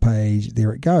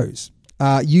 There it goes.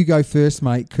 You go first,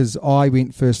 mate, because I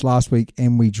went first last week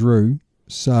and we drew.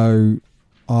 So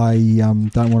I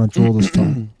don't want to draw this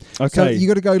time. Okay. So you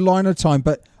got to go line at a time.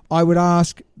 But I would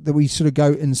ask that we sort of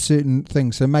go in certain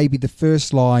things. So maybe the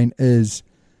first line is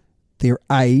their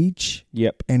age.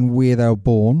 Yep. And where they were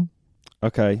born.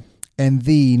 Okay. And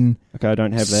then I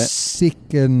don't have that.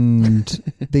 Second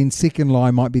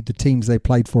line might be the teams they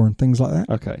played for and things like that.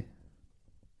 Okay.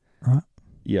 Right.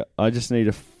 Yeah, I just need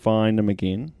to find them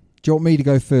again. Do you want me to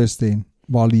go first then,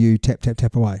 while you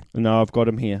tap away? No, I've got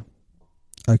them here.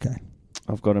 Okay.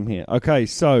 I've got him here. Okay,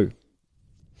 so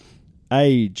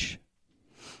age.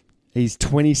 He's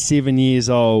 27 years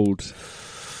old,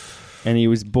 and he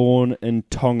was born in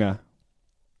Tonga.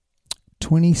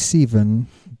 27,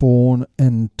 born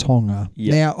in Tonga.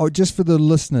 Yep. Now, just for the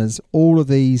listeners, all of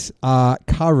these are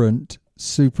current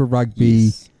Super Rugby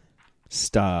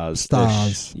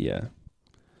stars. Yeah.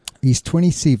 He's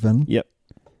 27. Yep.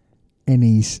 And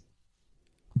he's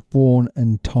born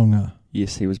in Tonga.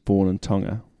 Yes, he was born in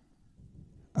Tonga.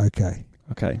 Okay.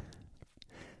 Okay.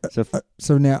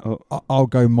 So now I'll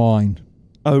go mine.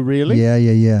 Oh, really?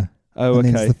 Yeah. Oh, and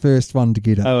then okay. it's the first one to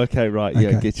get it. Oh, okay, right.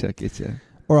 Yeah, Okay. getcha.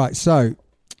 All right, so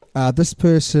this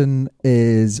person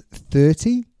is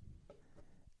 30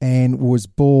 and was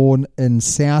born in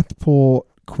Southport,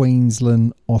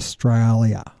 Queensland,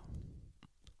 Australia.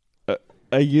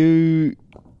 Are you...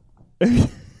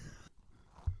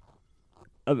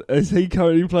 Is he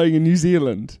currently playing in New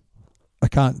Zealand? I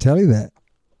can't tell you that.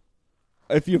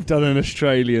 If you've done an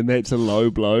Australian, that's a low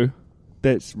blow.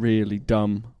 That's really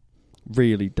dumb.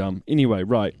 Really dumb. Anyway,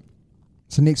 right.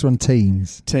 So next one,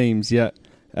 teams. Teams, yeah.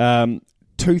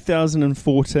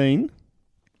 2014,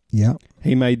 Yeah.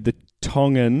 he made the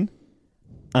Tongan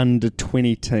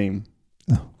under-20 team.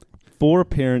 Oh. 4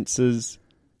 appearances,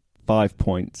 5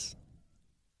 points.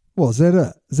 Well, is that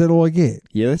it? Is that all I get?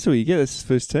 Yeah, that's all you get. That's his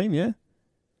first team, yeah.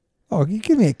 Oh, you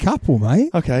give me a couple,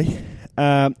 mate. Okay.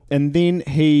 And then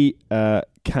he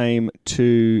came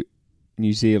to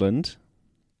New Zealand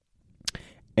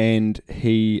and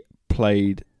he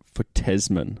played for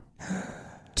Tasman.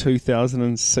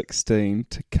 2016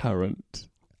 to current.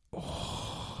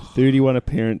 31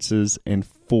 appearances and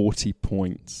 40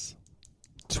 points.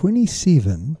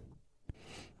 27,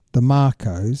 the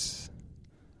Marcos,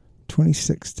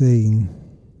 2016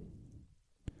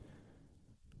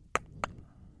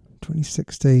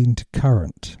 to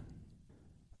current.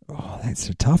 Oh, that's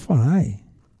a tough one, eh?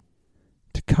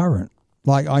 To current.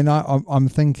 Like, I know, I'm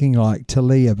thinking like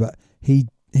Talia, but he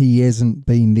hasn't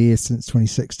been there since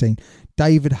 2016.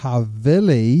 David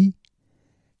Havili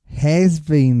has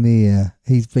been there.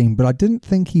 He's been, but I didn't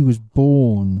think he was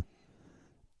born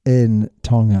in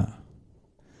Tonga.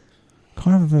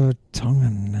 Kind of a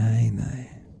Tongan name, eh?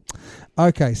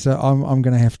 Okay, so I'm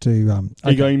going to have to.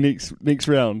 Are you going next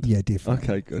round? Yeah, definitely.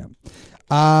 Okay, good.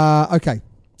 Yeah. Okay.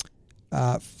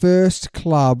 First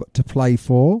club to play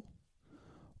for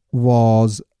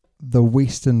was the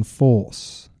Western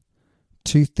Force,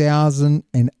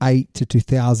 2008 to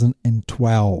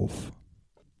 2012.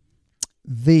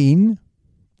 Then,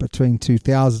 between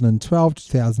 2012 to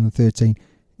 2013,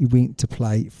 he went to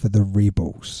play for the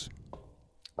Rebels.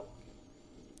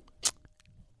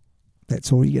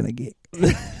 That's all you're going to get.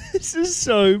 This is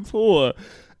so poor.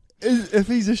 If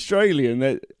he's Australian,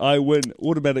 that I win,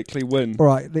 automatically win. All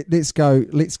right, let's go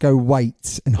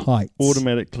weights and heights.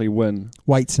 Automatically win.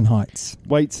 Weights and heights.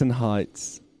 Weights and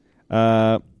heights.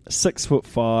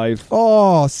 6'5".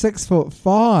 Oh,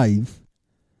 6'5".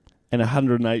 And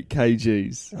 108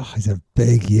 kgs. Oh, he's a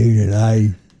big unit, eh?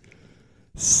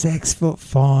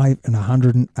 6'5" and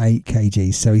 108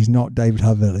 kgs. So he's not David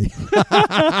Havili.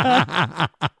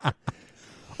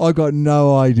 I got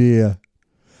no idea.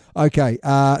 Okay,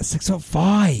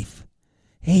 6'5".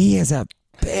 He is a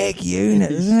big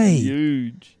unit, isn't he?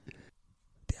 Huge.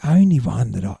 The only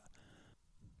one that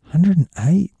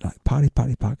 108, like Party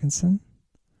Parkinson.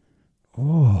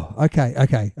 Oh, okay.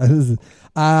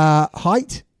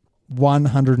 Height,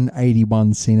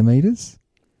 181 centimetres.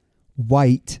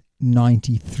 Weight,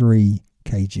 93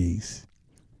 kgs.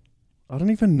 I don't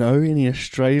even know any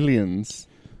Australians.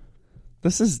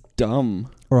 This is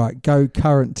dumb. All right, go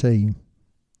current team.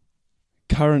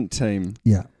 Current team.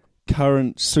 Yeah.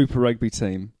 Current Super Rugby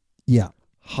team. Yeah.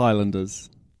 Highlanders.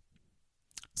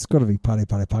 It's got to be Party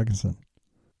Parkinson.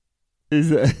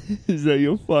 Is that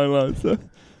your final answer?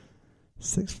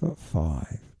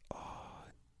 6'5". Oh,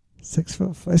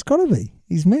 6'5". It's got to be.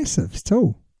 He's massive. He's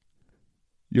tall.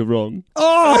 You're wrong.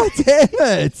 Oh, damn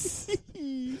it.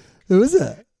 Who is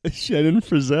it? Shannon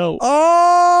Frizzell.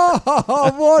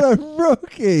 Oh, what a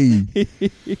rookie.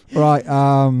 Right.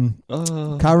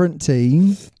 Current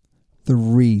team, the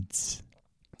Reds.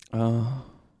 Oh.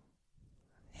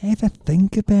 Have a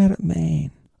think about it, man.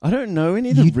 I don't know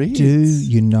any of the Reds.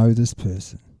 You know this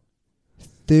person.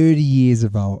 30 years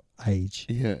of age.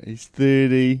 Yeah, he's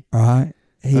 30. Right?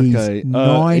 He's okay.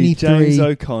 93. He's James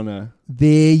O'Connor.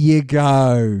 There you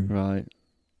go. Right.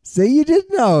 See, you did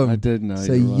know him. I did know.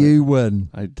 So you're right. you win.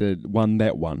 I did. Won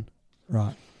that one.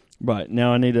 Right. Right.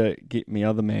 Now I need to get my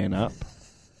other man up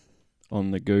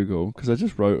on the Google because I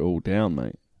just wrote it all down,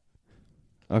 mate.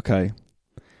 Okay.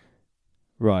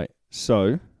 Right.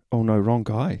 So. Oh, no. Wrong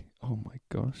guy. Oh, my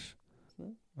gosh.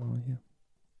 Oh, yeah.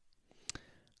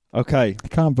 Okay. I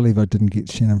can't believe I didn't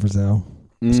get Shannon Frizzell.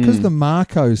 It's because of the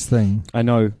Marcos thing. I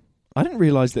know. I didn't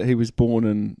realise that he was born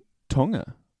in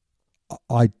Tonga.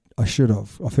 I should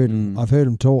have. I've heard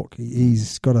him talk.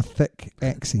 He's got a thick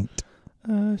accent.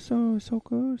 So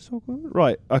good.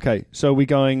 Right. Okay. So we're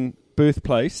going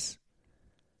birthplace.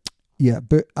 Yeah,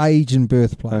 age and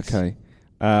birthplace. Okay.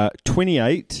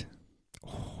 28.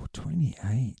 Oh,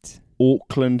 28.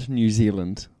 Auckland, New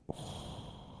Zealand.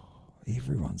 Oh,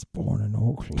 everyone's born in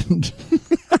Auckland.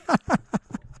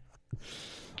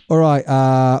 All right.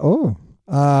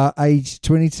 Age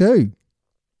 22.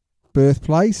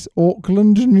 Birthplace,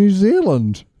 Auckland, New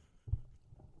Zealand.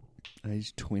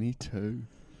 Age 22.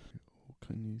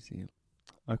 Auckland, New Zealand.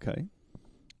 Okay.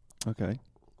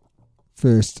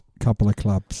 First couple of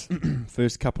clubs.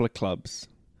 First couple of clubs.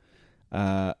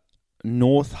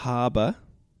 North Harbour,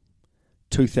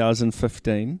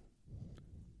 2015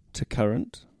 to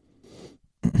current.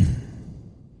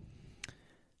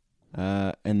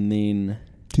 And then...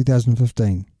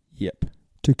 2015. Yep.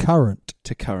 To current.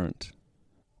 To current.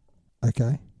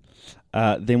 Okay.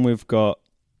 Then we've got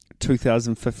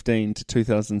 2015 to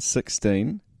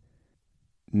 2016.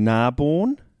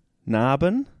 Narbonne.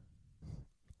 Do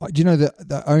you know that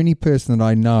the only person that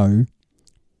I know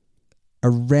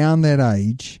around that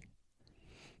age,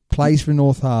 plays for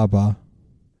North Harbour,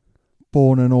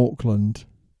 born in Auckland,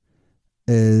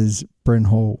 is Bryn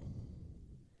Hall.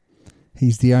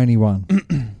 He's the only one.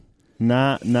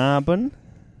 Narbonne?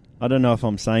 I don't know if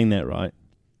I'm saying that right.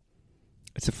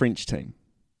 It's a French team,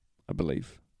 I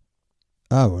believe.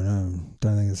 Oh, well, no,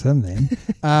 don't think it's him then.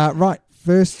 Right,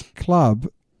 first club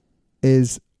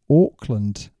is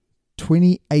Auckland,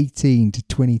 2018 to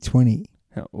 2020.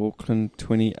 Auckland,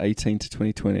 2018 to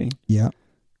 2020. Yeah.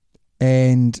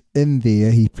 And in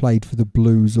there, he played for the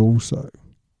Blues also.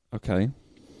 Okay.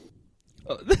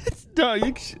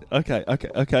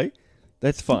 Okay.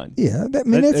 That's fine. Yeah,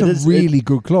 that's a really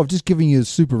good club. Just giving you a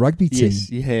Super Rugby team. Yes,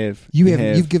 you have.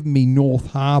 You've given me North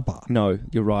Harbour. No,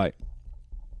 you're right.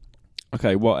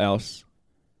 Okay, what else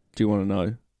do you want to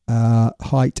know?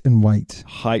 Height and weight.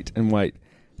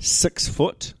 6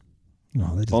 foot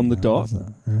on the dot.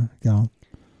 Yeah, go on.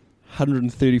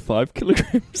 135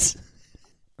 kilograms.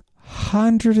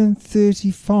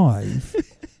 135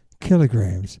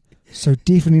 kilograms. So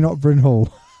definitely not Bryn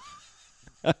Hall.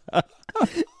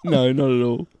 No, not at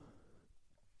all.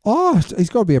 Oh,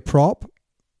 he's got to be a prop.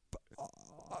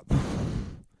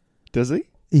 Does he?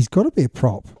 He's got to be a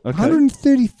prop. Okay.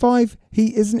 135.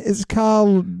 He isn't. It's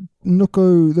Carl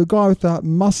Nuku, the guy with that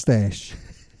mustache.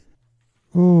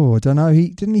 Oh, I don't know.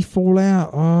 Didn't he fall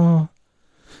out? Oh,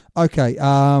 okay.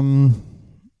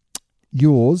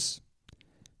 Yours,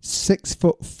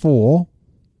 6'4",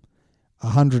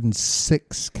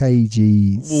 106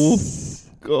 kgs. Oh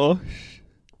gosh.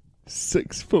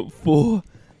 6'4"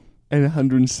 and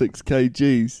 106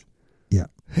 kgs. Yeah.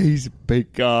 He's a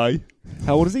big guy.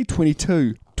 How old is he?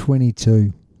 22.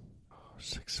 22.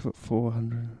 6'4",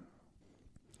 100.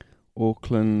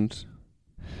 Auckland.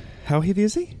 How heavy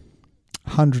is he?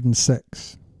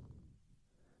 106.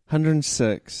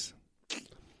 106.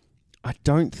 I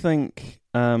don't think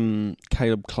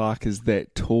Caleb Clark is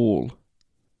that tall,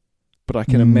 but I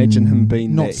can imagine him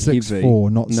being not that 6'4", heavy.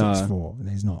 not No. 6'4".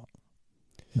 He's not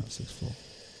 6'4".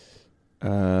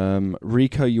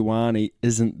 Rico Ioane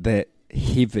isn't that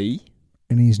heavy.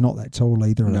 And he's not that tall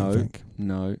either, I don't think.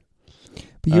 No.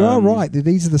 But you are right.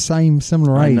 These are the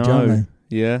similar age, aren't they?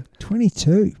 Yeah.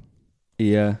 22.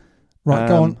 Yeah. Right,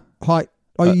 go on. Height.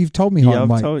 Oh, you've told me height and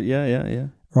weight. Yeah.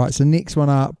 Right, so next one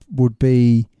up would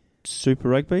be... Super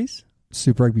Rugbies?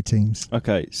 Super Rugby teams.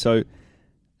 Okay, so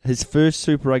his first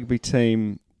Super Rugby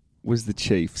team was the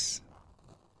Chiefs,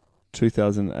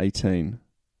 2018.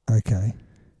 Okay.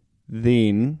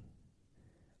 Then...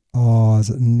 Oh, is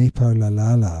it Nepo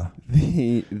Lalala?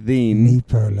 Then...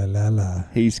 Nepo Lalala.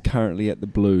 He's currently at the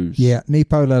Blues. Yeah,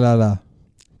 Nepo Lalala.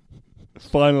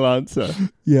 Final answer.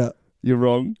 Yeah. You're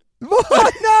wrong.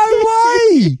 What? No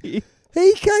way!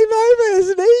 He came over,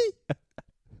 isn't he?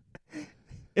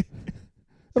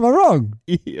 Am I wrong?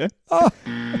 Yeah. Oh,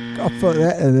 I'll put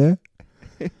that in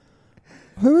there.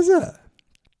 Who is it?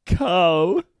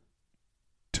 Carl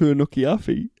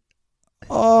Tuanukiafi.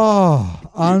 Oh,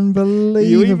 unbelievable.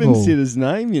 You even said his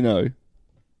name, you know.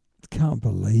 Can't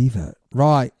believe it.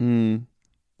 Right. Mm.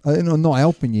 I'm not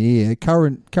helping you here.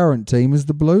 Current team is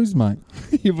the Blues, mate.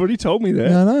 You've already told me that.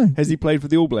 Yeah, I know. Has he played for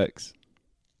the All Blacks?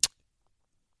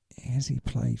 Has he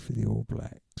played for the All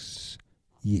Blacks?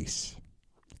 Yes.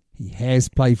 He has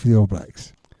played for the All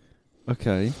Blacks.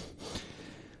 Okay.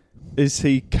 Is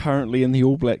he currently in the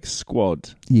All Blacks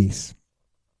squad? Yes.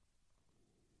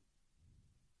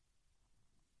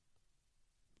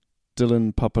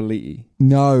 Dylan Papali'i.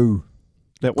 No.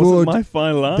 That wasn't my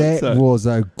final answer. That was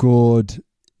a good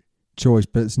choice,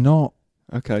 but it's not.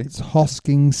 Okay. It's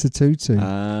Hosking Satutu.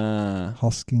 Ah.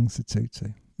 Hosking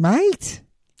Satutu. Mate.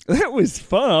 That was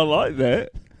fun. I like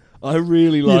that. I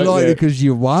really like that. You like it because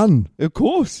you won. Of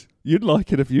course. You'd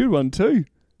like it if you'd won too.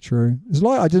 True. It's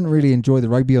like I didn't really enjoy the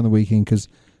rugby on the weekend because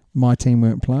my team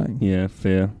weren't playing. Yeah,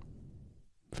 fair.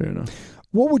 Fair enough.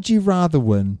 What would you rather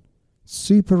win?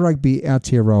 Super Rugby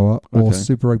Aotearoa or Okay.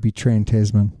 Super Rugby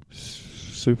Trans-Tasman?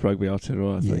 Super Rugby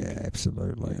Aotearoa, I think. Yeah,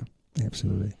 absolutely.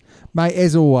 Absolutely. Mate,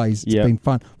 as always, it's Yeah. been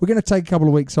fun. We're going to take a couple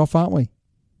of weeks off, aren't we?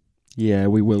 Yeah,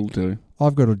 we will do.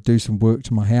 I've got to do some work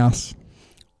to my house.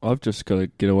 I've just got to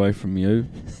get away from you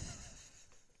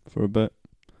for a bit.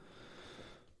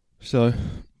 So,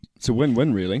 it's a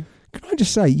win-win, really. Can I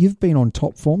just say, you've been on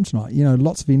top form tonight. You know,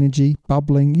 lots of energy,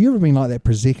 bubbling. You ever been like that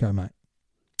Prosecco, mate?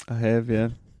 I have, yeah.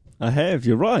 I have.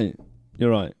 You're right.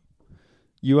 You're right.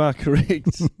 You are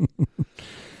correct.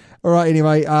 All right,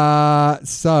 anyway.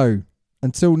 So,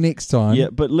 until next time. Yeah,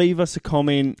 but leave us a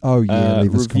comment. Oh, yeah.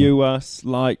 Leave us a review us,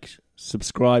 like,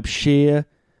 subscribe, share.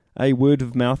 A word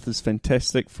of mouth is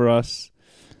fantastic for us.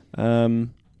 And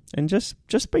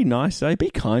just be nice, eh? Be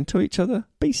kind to each other.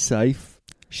 Be safe.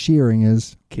 Sharing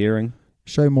is Caring.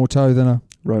 show more toe than a...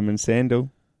 Roman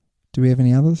sandal. Do we have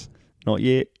any others? Not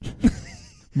yet.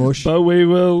 Mush. But we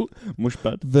will. Mush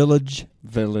bud. Village.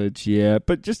 Village, yeah.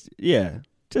 But just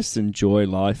enjoy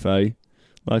life, eh?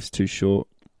 Life's too short.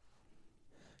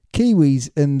 Kiwis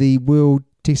in the World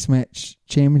Test Match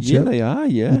Championship. Yeah, they are,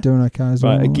 yeah. They're doing okay as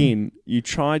well. But again, you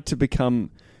tried to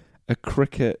become a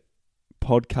cricket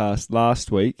podcast last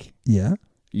week. Yeah.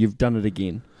 You've done it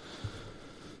again.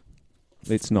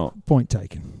 Let's not. Point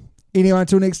taken. Anyway,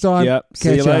 until next time. Yep.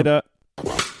 See you catch up. later.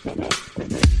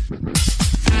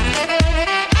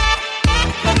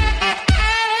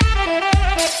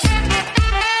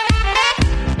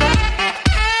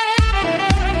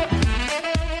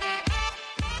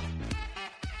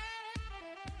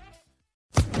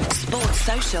 Sports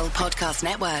Social Podcast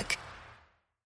Network.